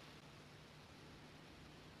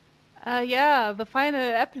 Yeah, the final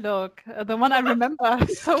epilogue, the one I remember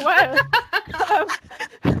so well.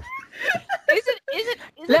 Is it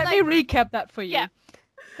Let like... me recap that for you. Yeah.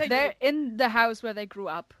 They're in the house where they grew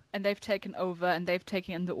up, and they've taken over, and they've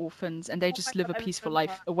taken in the orphans, and they Oh just my live God, a I peaceful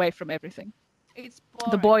remember. life away from everything. It's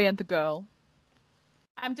The boring. boy and the girl.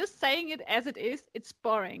 I'm just saying it as it is. It's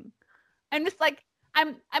boring, and it's like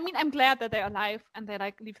I'm glad that they're alive and they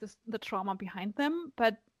like leave the trauma behind them.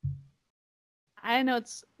 But I know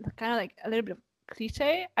it's kind of like a little bit of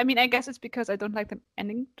cliche. I mean, I guess it's because I don't like them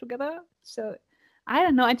ending together. So I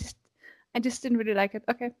don't know. I just didn't really like it.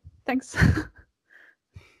 Okay, thanks.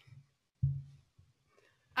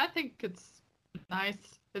 I think it's nice.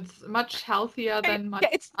 It's much healthier than much. Yeah,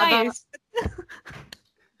 it's other... nice.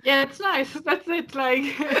 Yeah, it's nice. That's it. Like,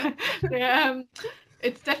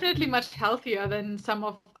 it's definitely much healthier than some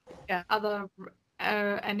of other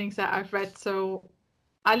endings that I've read. So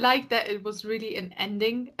I like that it was really an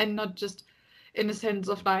ending and not just in a sense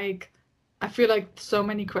of like, I feel like so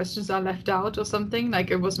many questions are left out or something. Like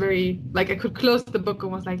it was very, like I could close the book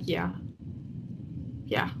and was like, yeah.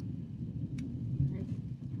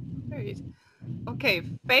 Great. Okay,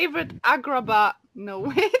 favorite Agrabah. No,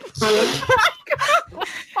 wait.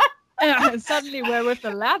 And suddenly we're with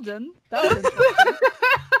Aladdin. That was interesting.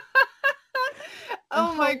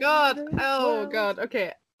 Oh my god. Oh god.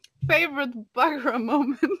 Okay. Favorite Bagra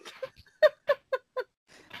moment.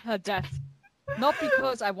 Her death. Not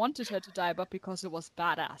because I wanted her to die, but because it was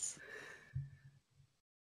badass.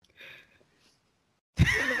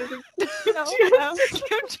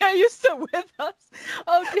 Are you still with us?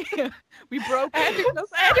 Oh dear, we broke. I had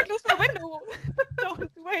to close my window.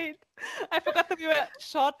 Don't wait. I forgot that we were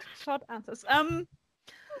short answers.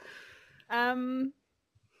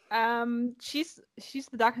 She's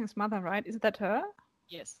the Darkling's mother, right? Isn't that her?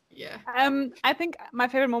 Yes. Yeah. I think my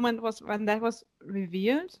favorite moment was when that was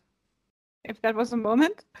revealed. If that was a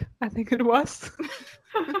moment, I think it was.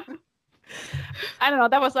 I don't know.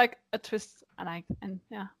 That was like a twist I liked, and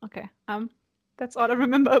yeah, okay. That's all I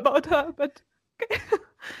remember about her. But okay.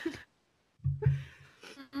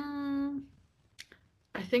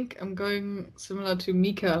 I think I'm going similar to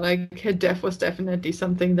Mika. Like her death was definitely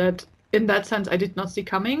something that, in that sense, I did not see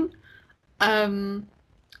coming.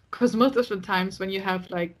 Because most of the times when you have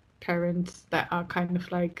like parents that are kind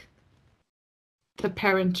of like the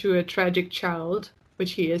parent to a tragic child,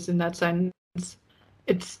 which he is in that sense,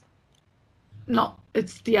 it's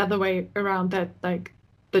the other way around, that like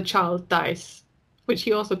the child dies, which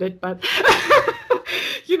he also did, but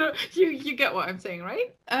you get what I'm saying,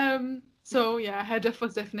 right? So yeah, her death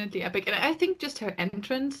was definitely epic, and I think just her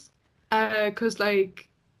entrance, because like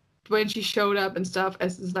when she showed up and stuff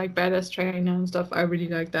as this like badass trainer and stuff, I really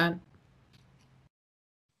like that.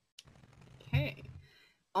 Okay.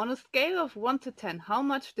 On a scale of 1 to 10, how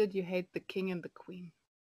much did you hate the king and the queen?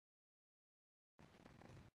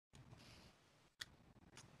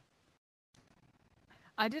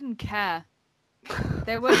 I didn't care.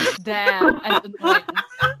 They were just there and annoying.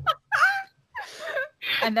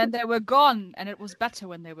 And then they were gone, and it was better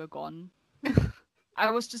when they were gone.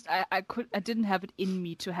 I was just I didn't have it in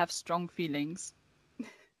me to have strong feelings.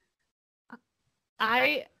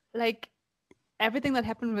 I like everything that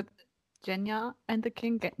happened with Genya and the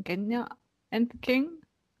king. Genya and the king.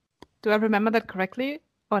 Do I remember that correctly?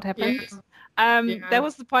 What happened? Yeah. That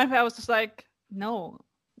was the point where I was just like, no,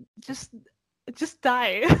 just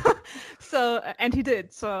die. So and he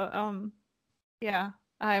did. So yeah.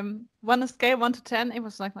 On a scale 1 to 10, it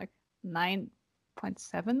was like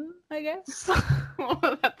 9.7, I guess.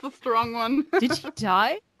 Oh, that's a strong one. Did he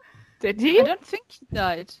die? Did he? I don't think he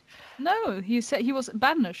died. No, he said he was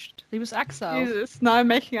banished. He was exiled. Jesus, now I'm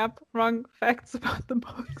making up wrong facts about the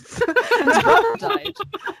books. His brother died.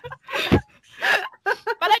 But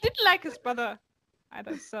I didn't like his brother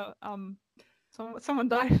either. So someone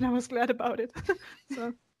died, and I was glad about it.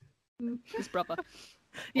 So His brother.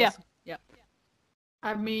 yeah. Also, yeah.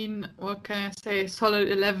 I mean, what can I say? Solid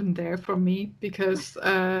 11 there from me, because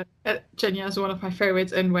Genya is one of my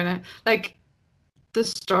favorites, and when the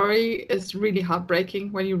story is really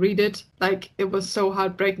heartbreaking when you read it. Like, it was so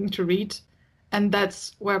heartbreaking to read, and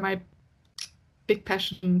that's where my big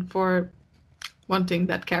passion for wanting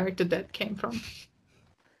that character dead came from.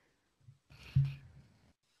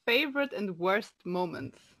 Favorite and worst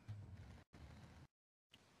moments?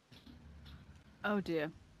 Oh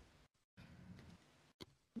dear.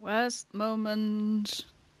 Worst moment.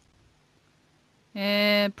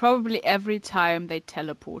 Probably every time they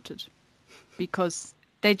teleported, because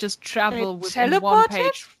they just travel within one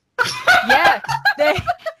page. Yeah,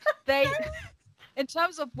 they. In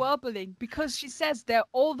terms of world building, because she says they're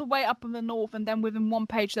all the way up in the north, and then within one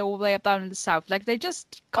page they're all the way up down in the south. Like they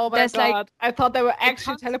just. Oh my god! Like, I thought they were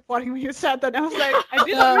actually teleporting when you said that. I was like, I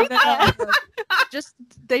didn't read that. No. Just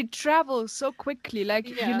they travel so quickly. Like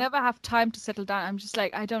you never have time to settle down. I'm just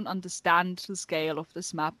like, I don't understand the scale of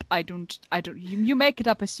this map. I don't. You make it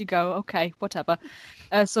up as you go. Okay, whatever.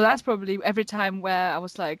 So that's probably every time where I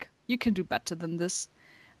was like, you can do better than this.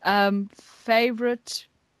 Favorite.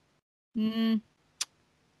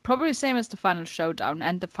 Probably the same as the final showdown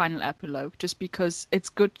and the final epilogue, just because it's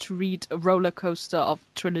good to read a roller coaster of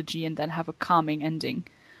trilogy and then have a calming ending,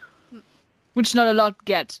 which not a lot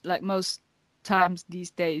get. Like most times these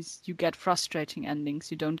days, you get frustrating endings.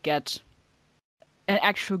 You don't get an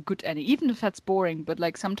actual good ending, even if that's boring. But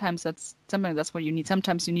like sometimes that's what you need.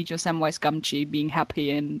 Sometimes you need your Samwise Gamgee being happy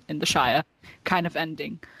in the Shire kind of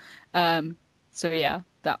ending. So yeah,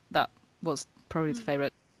 that was probably the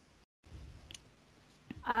favorite.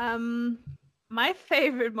 My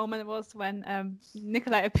favorite moment was when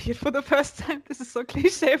Nikolai appeared for the first time. This is so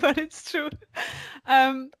cliche, but it's true.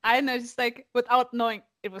 I noticed, like, without knowing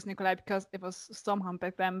it was Nikolai, because it was Stormhound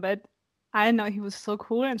back then, but I know he was so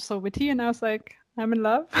cool and so witty, and I was like, I'm in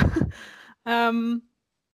love. And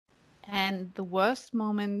the worst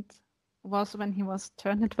moment was when he was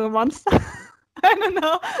turned into a monster. I don't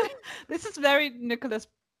know. This is very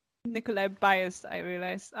Nikolai biased, I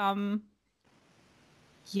realize.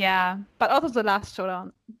 Yeah, but also the last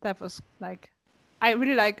showdown, that was like, I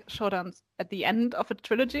really like showdowns at the end of a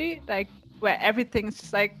trilogy, like where everything's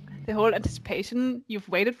just like the whole anticipation you've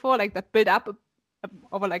waited for, like that build up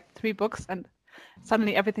over like 3 books, and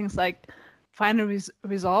suddenly everything's like finally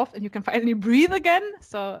resolved and you can finally breathe again.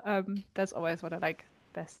 So that's always what I like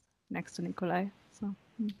best next to Nikolai. So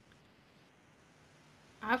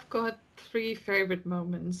I've got 3 favorite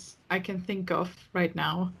moments I can think of right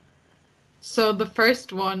now. So the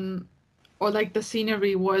first one, or like the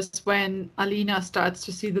scenery, was when Alina starts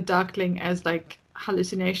to see the Darkling as like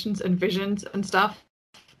hallucinations and visions and stuff.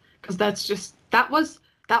 Because that was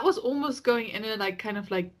almost going in a like kind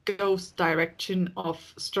of like ghost direction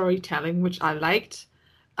of storytelling, which I liked.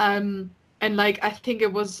 And like I think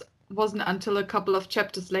it wasn't until a couple of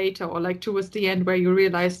chapters later, or like towards the end, where you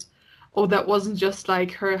realized, oh, that wasn't just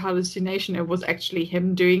like her hallucination, it was actually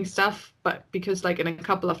him doing stuff. But because like in a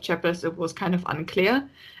couple of chapters it was kind of unclear,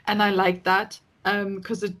 and I like that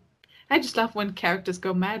because I just love when characters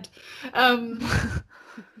go mad.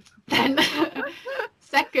 Then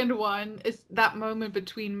second one is that moment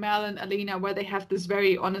between Mel and Alina where they have this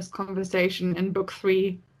very honest conversation in book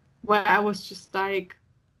 3, where I was just like,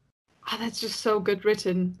 oh, that's just so good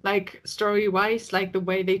written, like story-wise, like the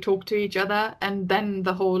way they talk to each other, and then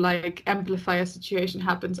the whole like amplifier situation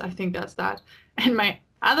happens. I think that's that. And my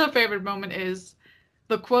other favorite moment is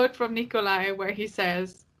the quote from Nikolai where he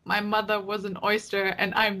says, "My mother was an oyster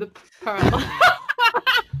and I'm the pearl."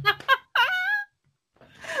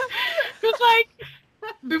 Because like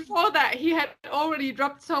before that he had already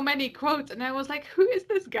dropped so many quotes, and I was like, who is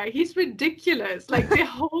this guy? He's ridiculous. Like the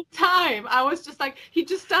whole time I was just like, he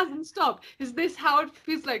just doesn't stop. Is this how it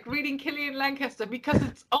feels like reading Killian Lancaster? Because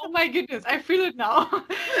it's, oh my goodness, I feel it now.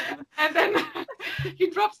 And then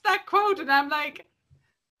he drops that quote and I'm like,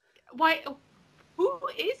 why, who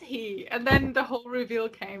is he? And then the whole reveal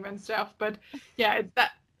came and stuff. But yeah, it's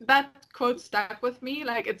that quote stuck with me.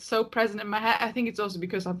 Like it's so present in my head. I think it's also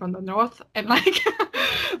because I'm from the north, and like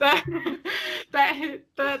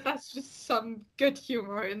that's just some good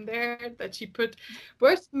humor in there that she put.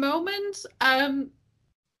 Worst moment, I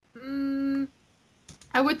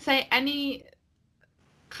would say any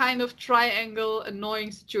kind of triangle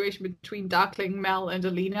annoying situation between Darkling, Mel, and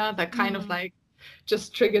Alina that kind of like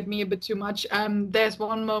just triggered me a bit too much. There's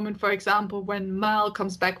one moment, for example, when Mal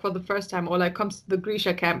comes back for the first time, or like comes to the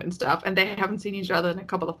Grisha camp and stuff, and they haven't seen each other in a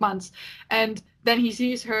couple of months, and then he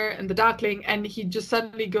sees her and the Darkling, and he just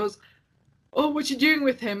suddenly goes, "Oh, what you doing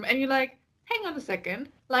with him?" And you're like, hang on a second,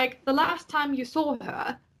 like the last time you saw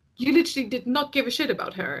her, you literally did not give a shit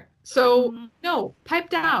about her, so no, pipe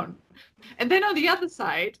down. And then on the other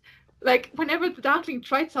side, like whenever the Darkling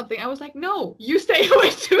tried something, I was like, no, you stay away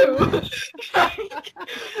too. Like,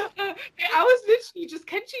 I was literally just,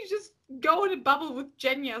 can't you just go in a bubble with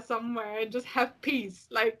Jenya somewhere and just have peace?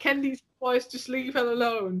 Like, can these boys just leave her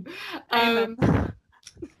alone?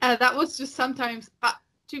 That was just sometimes,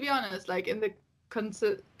 to be honest, like in the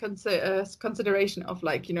consideration of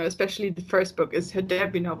like, you know, especially the first book is her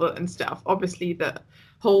debut novel and stuff. Obviously, the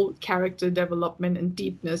whole character development and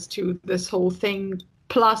deepness to this whole thing,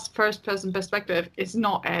 plus first person perspective, is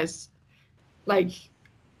not as like,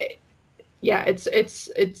 yeah,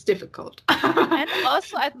 it's difficult. And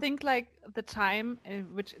also I think like the time in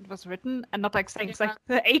which it was written, and not like saying it's like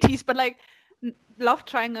the 80s, but like love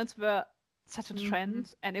triangles were such a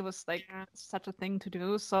trend, and it was like such a thing to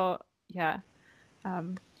do. So yeah,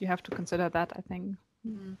 you have to consider that, I think.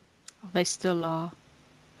 They still are.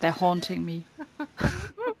 They're haunting me.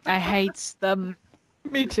 I hate them.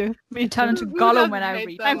 Me too. Me turn into Gollum when I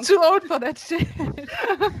read. I'm too old for that shit.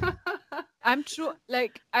 I'm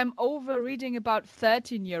over reading about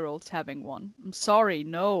 13-year-olds having one. I'm sorry,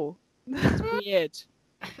 no. It's weird.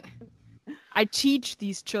 I teach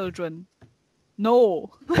these children. No.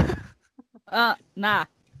 Nah.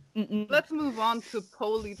 Let's move on to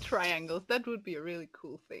poly triangles. That would be a really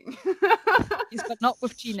cool thing. Yes, but not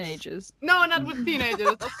with teenagers. No, not with teenagers,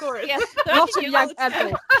 of course. Yes, Not a young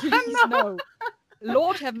adult. Please, no.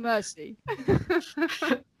 Lord have mercy.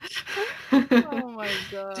 Oh my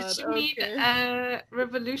god. Did you mean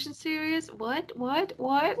Revolution series? What? What?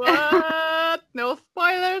 No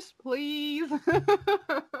spoilers, please.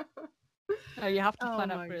 You have to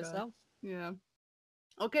find out for yourself. Yeah.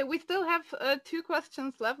 Okay, we still have 2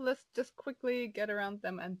 questions left. Let's just quickly get around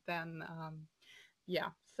them, and then yeah.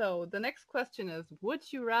 So the next question is, would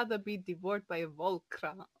you rather be devoured by a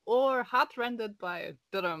Volcra or heart-rendered by a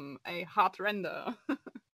Durham, a heart-render?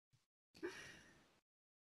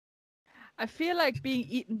 I feel like being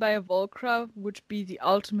eaten by a Volcra would be the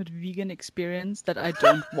ultimate vegan experience that I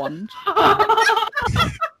don't want.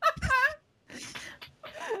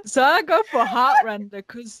 So I go for heart-render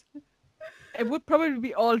because it would probably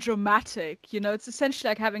be all dramatic. You know, it's essentially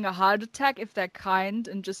like having a heart attack if they're kind,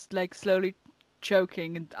 and just like slowly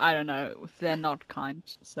choking, and I don't know if they're not kind.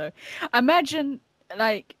 So imagine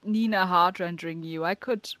like Nina heart rendering you. I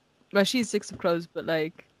could, well, she's 6 of Crows, but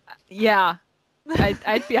like, yeah,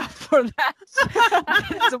 I'd be up for that.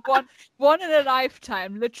 It's a one in a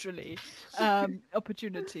lifetime, literally,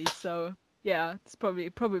 opportunity. So yeah, it's probably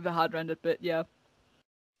the hard-rendered bit. Yeah.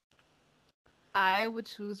 I would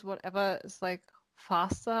choose whatever is like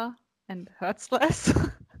faster and hurts less.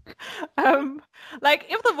 Like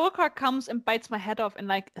if the Volcar comes and bites my head off in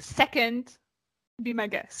like a second, be my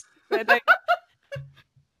guest. Right? Like,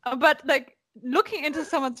 but like looking into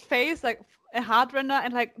someone's face, like a hard render,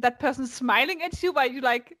 and like that person smiling at you while you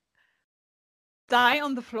like die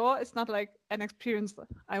on the floor, it's not like an experience that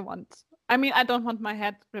I want. I mean, I don't want my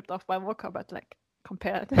head ripped off by a Volcar, but like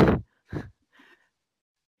compared.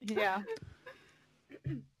 Yeah.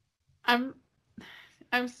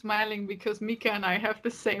 I'm smiling because Mika and I have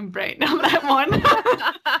the same brain on that one.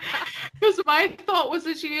 Because my thought was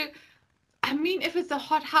actually, I mean, if it's a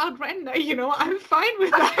hard render, I'm fine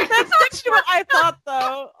with that. That's actually what I thought,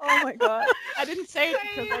 though. Oh my god, I didn't say it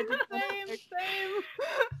because I didn't. Same.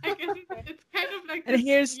 I guess it's kind of like. And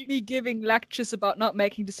here's me giving lectures about not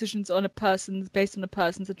making decisions on based on a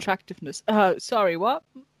person's attractiveness. Sorry, what?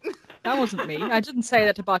 That wasn't me. I didn't say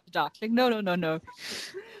that about the Darkling. No.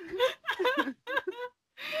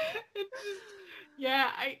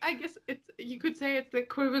 Yeah, I guess you could say it's the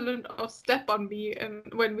equivalent of Step on Me, and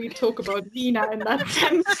when we talk about Nina in that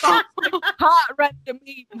sense. Heart render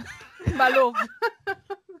meme, my love.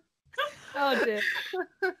 Oh dear.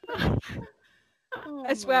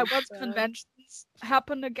 I swear, once conventions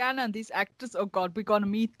happen again, and these actors, oh god, we're gonna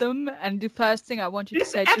meet them, and the first thing I want you to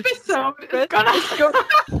say episode is go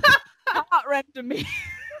heart render me.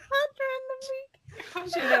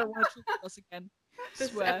 Heart She'll never watch us again.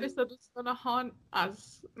 This Swear. episode is gonna haunt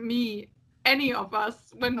us, any of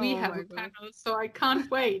us, when we have a panel, so I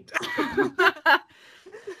can't wait.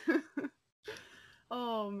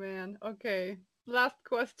 Oh man, okay. Last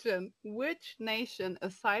question. Which nation,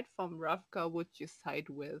 aside from Ravka, would you side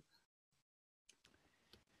with?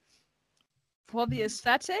 For the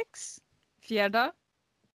aesthetics, Fjerda.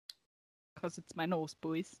 Because it's my nose,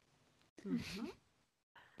 boys. Mm-hmm.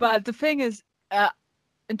 But the thing is,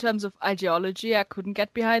 in terms of ideology, I couldn't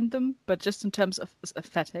get behind them, but just in terms of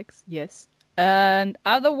aesthetics, yes. And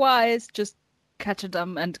otherwise, just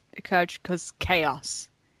Catcherdom and Courage, because chaos.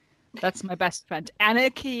 That's my best friend.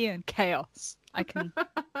 Anarchy and chaos.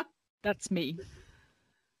 That's me.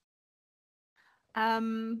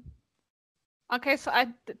 Okay, so I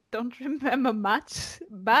don't remember much,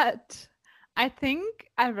 but I think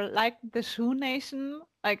I like the Shu Nation.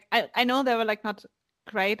 Like I know they were like not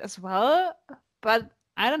great as well, but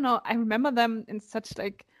I don't know. I remember them in such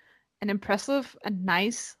like an impressive and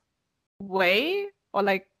nice way, or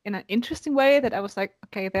like in an interesting way, that I was like,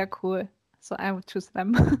 okay, they're cool. So I would choose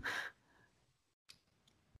them.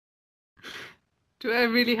 Do I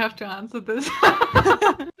really have to answer this?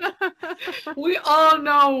 We all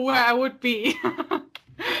know where I would be.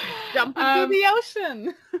 Jump into the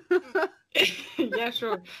ocean. Yeah,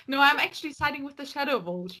 sure. No, I'm actually siding with the Shadow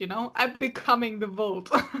Vault, I'm becoming the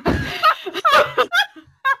Vault.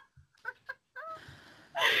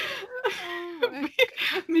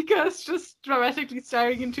 Mika is just dramatically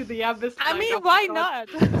staring into the abyss. I mean, why not?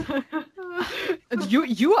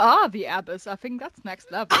 You are the abyss. I think that's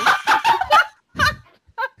next level.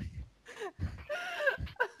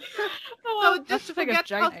 So just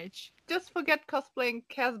forget cosplaying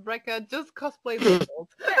Casbreaker, just cosplay the Vault.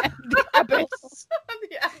 The abyss.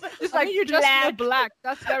 The abyss. Just like you just wear black.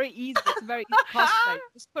 That's very easy. It's a very easy cosplay.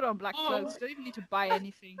 Just put on black clothes. You don't even need to buy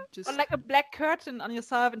anything. Just Or like a black curtain on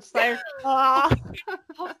yourself and say, How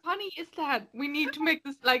funny is that? We need to make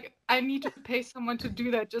this I need to pay someone to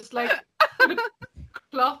do that. Just like put a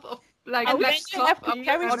cloth of like and black then you have cloth to up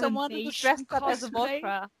carry on someone who's dressed up as a cosplay.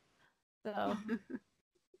 Volcra. So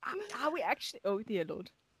are we actually? Oh dear lord.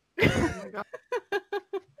 Oh my god.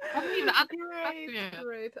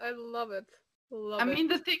 Great. I love it. I mean,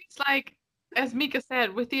 the thing is, as Mika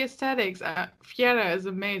said, with the aesthetics, Fiera is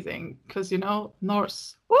amazing because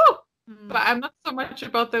Norse. Woo! But I'm not so much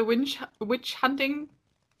about the witch hunting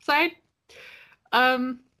side.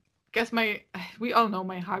 Guess we all know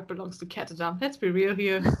my heart belongs to Catadam. Let's be real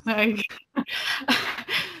here.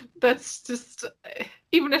 That's just,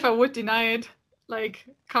 even if I would deny it,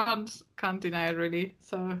 can't deny it really.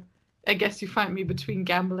 So I guess you find me between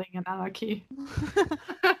gambling and anarchy.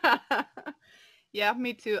 Yeah,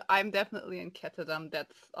 me too. I'm definitely in Catadam.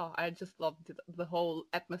 I just love the whole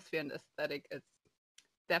atmosphere and aesthetic. It's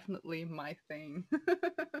definitely my thing.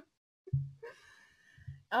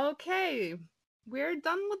 Okay, we're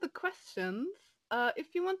done with the questions.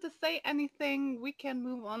 if you want to say anything, we can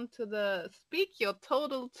move on to the Speak Your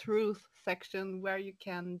Total Truth section, where you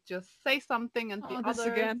can just say something and the this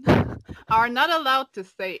others again. are not allowed to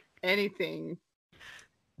say anything.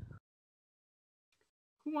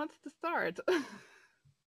 Who wants to start?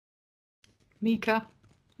 Mika,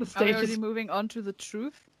 the Are we stage already is... moving on to the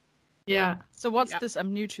truth? Yeah. So what's Yeah. this?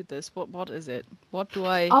 I'm new to this. What is it? What do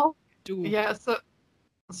I Oh, do? yeah.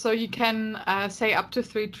 So you can say up to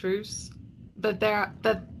 3 truths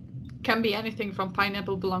that can be anything from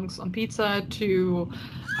pineapple belongs on pizza to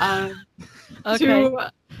Okay.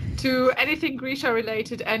 to anything Grisha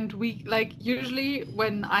related. And we usually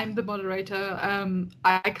when I'm the moderator,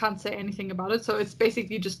 I can't say anything about it. So it's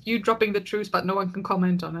basically just you dropping the truths, but no one can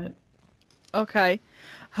comment on it. Okay.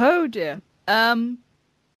 Oh dear.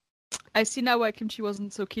 I see now why Kimchi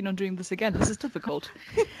wasn't so keen on doing this again. This is difficult.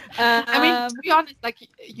 I mean, to be honest,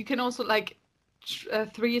 you can also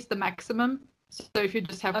 3 is the maximum. So if you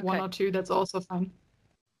just have 1 Okay. or 2, that's also fine.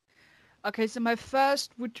 Okay, so my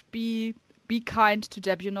first would be kind to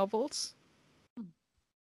debut novels.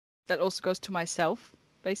 That also goes to myself,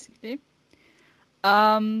 basically.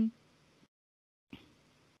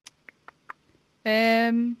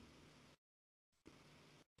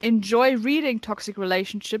 Enjoy reading toxic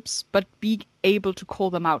relationships, but be able to call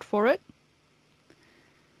them out for it.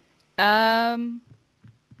 And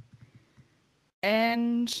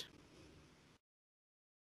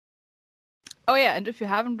oh yeah, and if you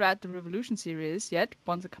haven't read the Revolution series yet,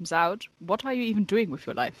 once it comes out, what are you even doing with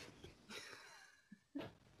your life?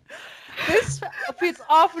 This feels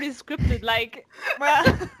awfully scripted. Like, well,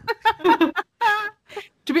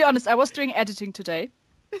 To be honest, I was doing editing today,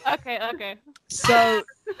 okay. so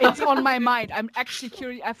it's on my mind. I'm actually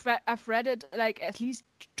curious. I've read it at least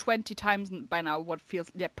 20 times by now. What feels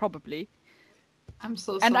probably, I'm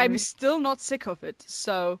so sorry. and I'm still not sick of it.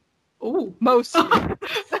 So Oh, mostly.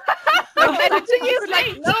 Editing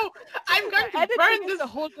is no, I'm going to Editing burn is this a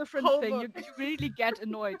whole different whole thing. book. You really get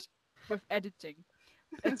annoyed with editing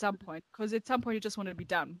at some point, because at some point you just want to be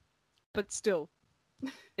done. But still,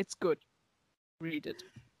 it's good. Read it.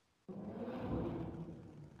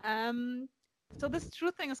 So this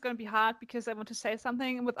truth thing is going to be hard because I want to say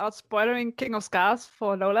something without spoiling King of Scars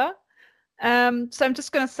for Lola. So I'm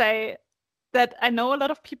just going to say that I know a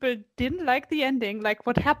lot of people didn't like the ending, like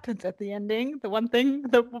what happens at the ending. The one thing,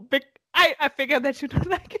 the big... I figured that you don't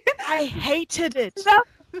like it. I hated it.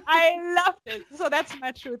 I loved it. So that's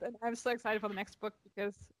my truth. And I'm so excited for the next book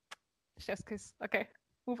because Chef's Kiss. Okay,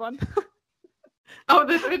 move on. oh,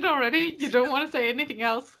 that's it already? You don't want to say anything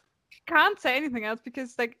else? Can't say anything else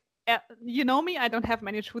because you know me, I don't have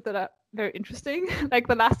many truths that are very interesting. Like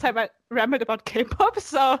the last time I rambled about K-pop,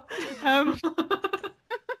 so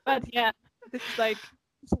but yeah, this is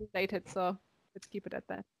it's related, so let's keep it at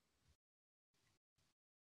that.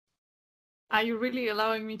 Are you really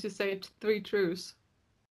allowing me to say 3 truths?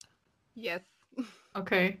 Yes.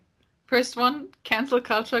 Okay. First one, cancel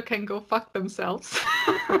culture can go fuck themselves.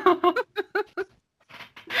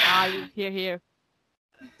 Here.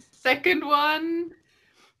 Second one,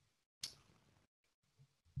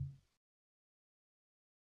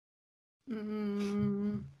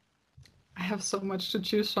 I have so much to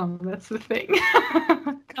choose from. That's the thing.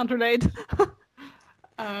 Can't relate.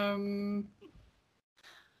 Let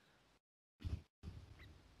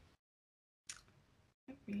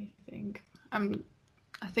me think.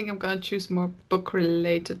 I think I'm gonna choose more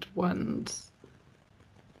book-related ones.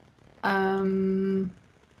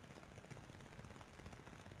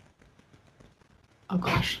 Oh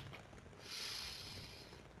gosh.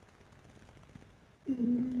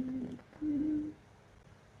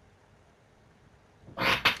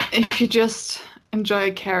 If you just enjoy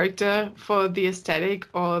a character for the aesthetic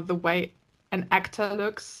or the way an actor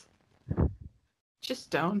looks, just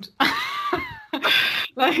don't.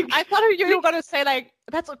 I thought you were gonna say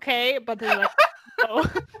that's okay, but then no.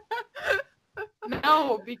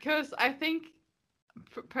 No, because I think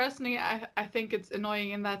personally, I think it's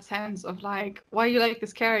annoying in that sense of why you like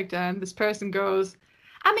this character, and this person goes,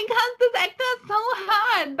 I mean, because this actor is so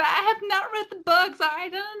hard, but I have not read the book, so I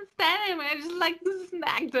don't understand him. I just like this is an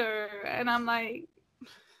actor, and I'm like,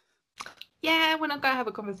 yeah, we're not gonna have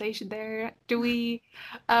a conversation there, do we?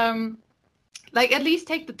 At least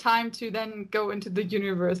take the time to then go into the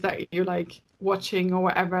universe that you like watching or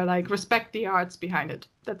whatever. Respect the arts behind it.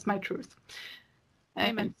 That's my truth.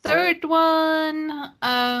 And third one,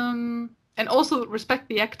 and also respect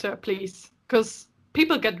the actor, please, because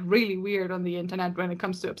people get really weird on the internet when it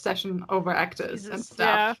comes to obsession over actors and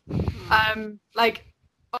stuff. Yeah.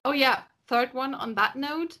 Oh yeah, third one on that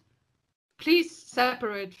note, please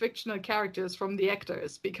separate fictional characters from the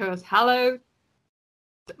actors, because hello,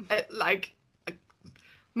 Like,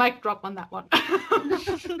 mic drop on that one.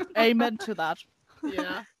 Amen to that.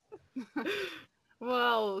 Yeah.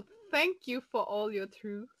 Well, thank you for all your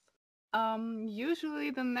truths.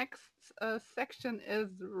 Usually the next section is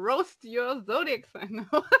roast your zodiac sign.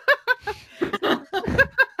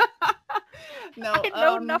 No, I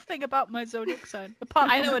know nothing about my zodiac sign. Apart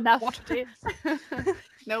I know enough. what it is.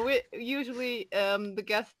 No, we usually the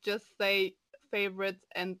guests just say favorite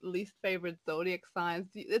and least favorite zodiac signs.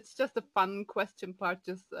 It's just a fun question part.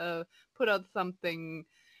 Just put out something,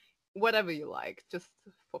 whatever you like, just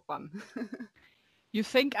for fun. You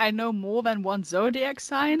think I know more than one zodiac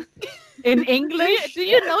sign? In English? Do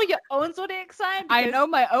you know your own zodiac sign? I Because- know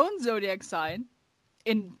my own zodiac sign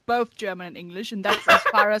in both German and English, and that's as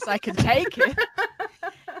far as I can take it.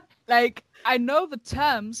 Like, I know the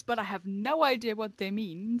terms, but I have no idea what they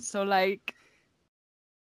mean. So, like,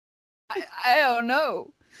 I don't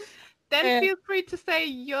know. Then feel free to say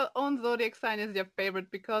your own zodiac sign is your favorite,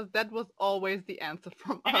 because that was always the answer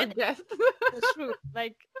from our guests. That's true.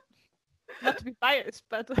 Like, not to be biased,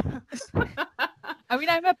 but I mean,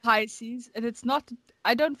 I'm a Pisces, and it's not.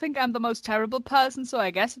 I don't think I'm the most terrible person, so I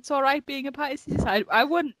guess it's all right being a Pisces. I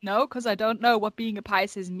wouldn't know because I don't know what being a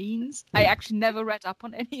Pisces means. I actually never read up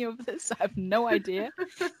on any of this. I have no idea.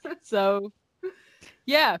 So,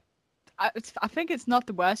 yeah, I think it's not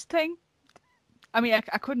the worst thing. I mean,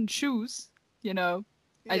 I couldn't choose, you know.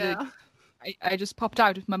 Yeah. I just popped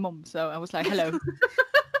out with my mum, so I was like, hello.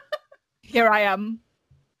 Here I am.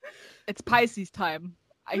 It's Pisces time,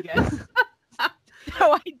 I guess.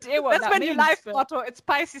 No idea what that's that when means. your life but- motto. It's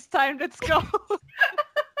Pisces time. Let's go.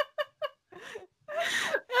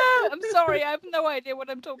 I'm sorry, I have no idea what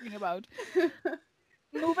I'm talking about.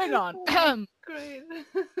 Moving on. Great.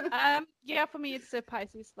 Yeah, for me it's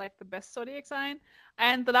Pisces, like the best zodiac sign.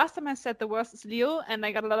 And the last time I said the worst is Leo, and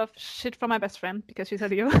I got a lot of shit from my best friend because she's a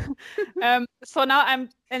Leo. So now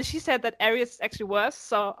and she said that Aries is actually worse.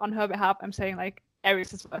 So on her behalf, I'm saying like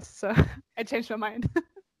Aries is worse. So I changed my mind.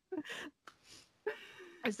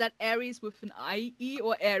 Is that Aries with an I-E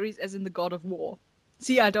or Aries as in the god of war?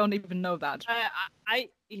 See, I don't even know that.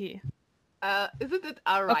 Isn't it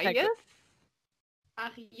Arias?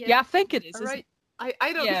 Okay, Yeah, I think it is. isn't Right.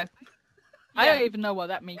 I don't. Yeah. I don't even know what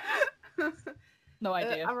that means. No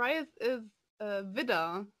idea. Arias is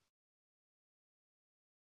Vidar.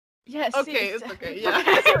 Yes. Okay, it's okay. Yeah.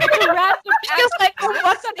 It's a random Just like, oh,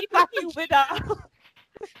 what's an fucking winner?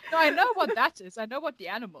 No, I know what that is. I know what the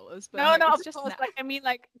animal is, but No, it's of just course. an- Like, I mean,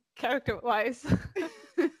 like character-wise.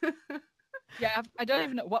 yeah. I don't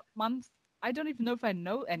even know what month. I don't even know if I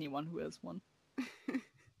know anyone who is one.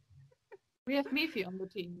 We have Mifi on the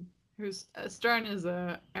team, who's Stern is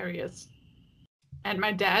Aries, and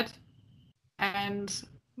my dad, and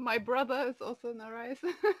My brother is also an Arias.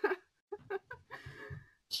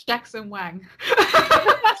 Jackson Wang.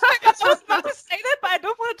 I was about to say that, but I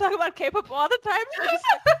don't want to talk about K-pop all the time.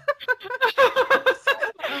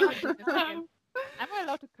 Am I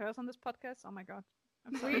allowed to curse on this podcast? Oh my god.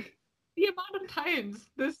 I'm sorry. The amount of times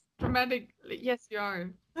this dramatic. Yes, you are.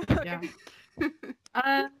 Yeah.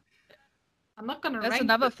 I'm not gonna. That's rank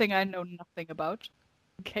another this. thing I know nothing about.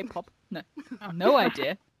 K-pop. No, no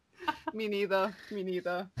idea. Me neither. Me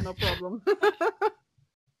neither. No problem.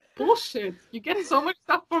 Bullshit. You get so much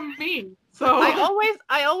stuff from me. So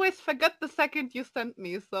I always forget the second you sent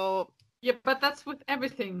me. So yeah, but that's with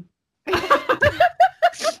everything.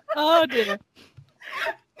 Oh dear.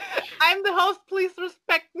 I'm the host. Please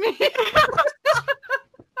respect me.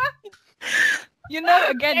 You know,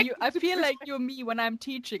 again, I feel like you're me when I'm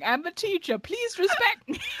teaching. I'm a teacher. Please respect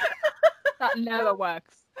me. That never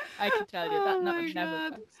works. I can tell you that Oh my never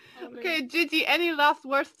God. works. Okay, Gigi. Any last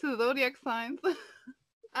words to zodiac signs?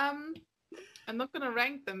 I'm not gonna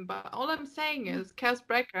rank them, but all I'm saying is Chaos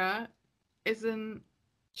Breaker is in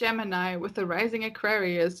Gemini with a rising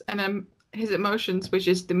Aquarius, and his emotions, which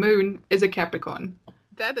is the moon, is a Capricorn.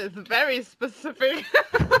 That is very specific.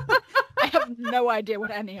 I have no idea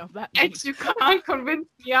what any of that And means. you can't convince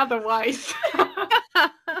me otherwise.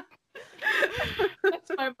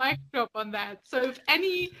 That's my mic drop on that. So if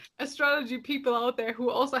any astrology people out there who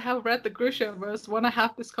also have read the Grishaverse want to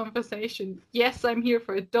have this conversation, yes, I'm here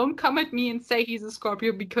for it. Don't come at me and say he's a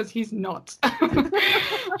Scorpio because he's not.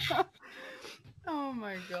 Oh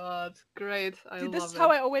my god, great. I See, love this is it. how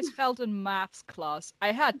I always felt in maths class.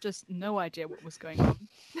 I had just no idea what was going on.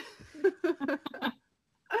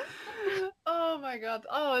 Oh my god.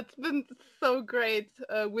 Oh, it's been so great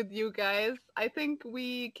with you guys. I think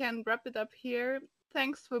we can wrap it up here.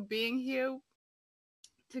 Thanks for being here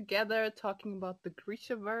together talking about the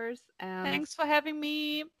Grishaverse and Thanks for having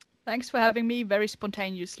me. Thanks for having me very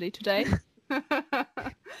spontaneously today.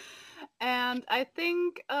 And I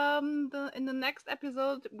think in the next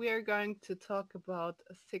episode we are going to talk about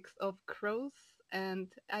Six of Crows, and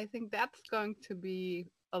I think that's going to be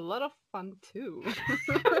a lot of fun too.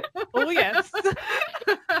 Oh yes.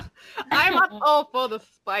 I'm up all for the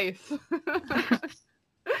spice.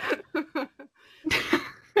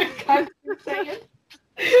 I can't say it.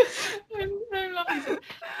 I'm loving it.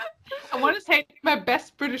 I want to say my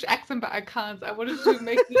best British accent, but I can't. I wanted to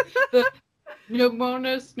make the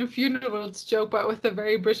mourners, no funerals joke, but with a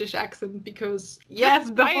very British accent because Yes,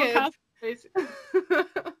 the buy whole it. cast is-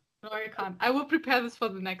 No, I can't. I will prepare this for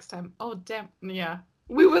the next time. Oh damn! Yeah,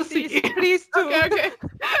 we will see. Please do. Okay.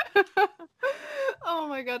 Oh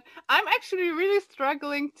my god. I'm actually really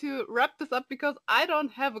struggling to wrap this up because I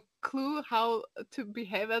don't have a clue how to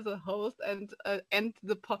behave as a host and end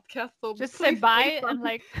the podcast. So Just say please bye something. and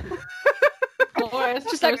like Or as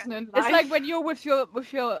Just a like- person in it's life. like when you're with your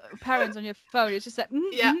parents on your phone. It's just like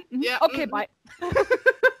Yeah, yeah, Okay, mhm. bye.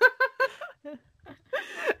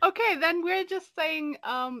 Okay, then we're just saying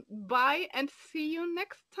bye and see you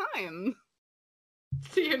next time.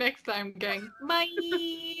 See you next time, gang. Bye.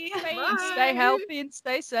 Bye. Stay healthy and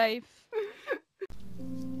stay safe.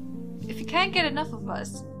 If you can't get enough of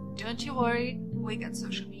us, don't you worry, we got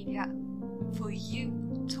social media. For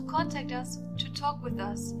you to contact us, to talk with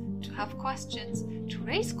us, to have questions, to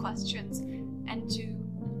raise questions, and to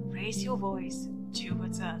raise your voice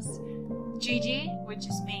towards us. Gigi, which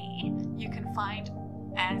is me, you can find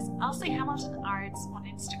as Elsie Hamilton Arts on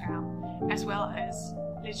Instagram, as well as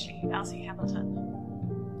literally Elsie Hamilton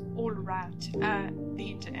all around the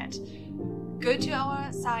internet. Go to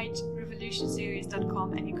our site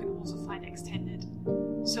revolutionseries.com and you can also find extended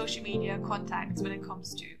social media contacts when it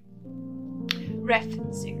comes to Ref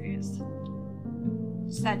Series.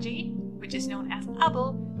 Saji, which is known as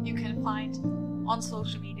Abel, you can find on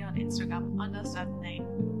social media on Instagram under a certain name.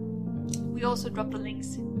 We also drop the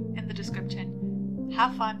links in the description.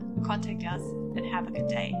 Have fun, contact us, and have a good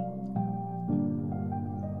day.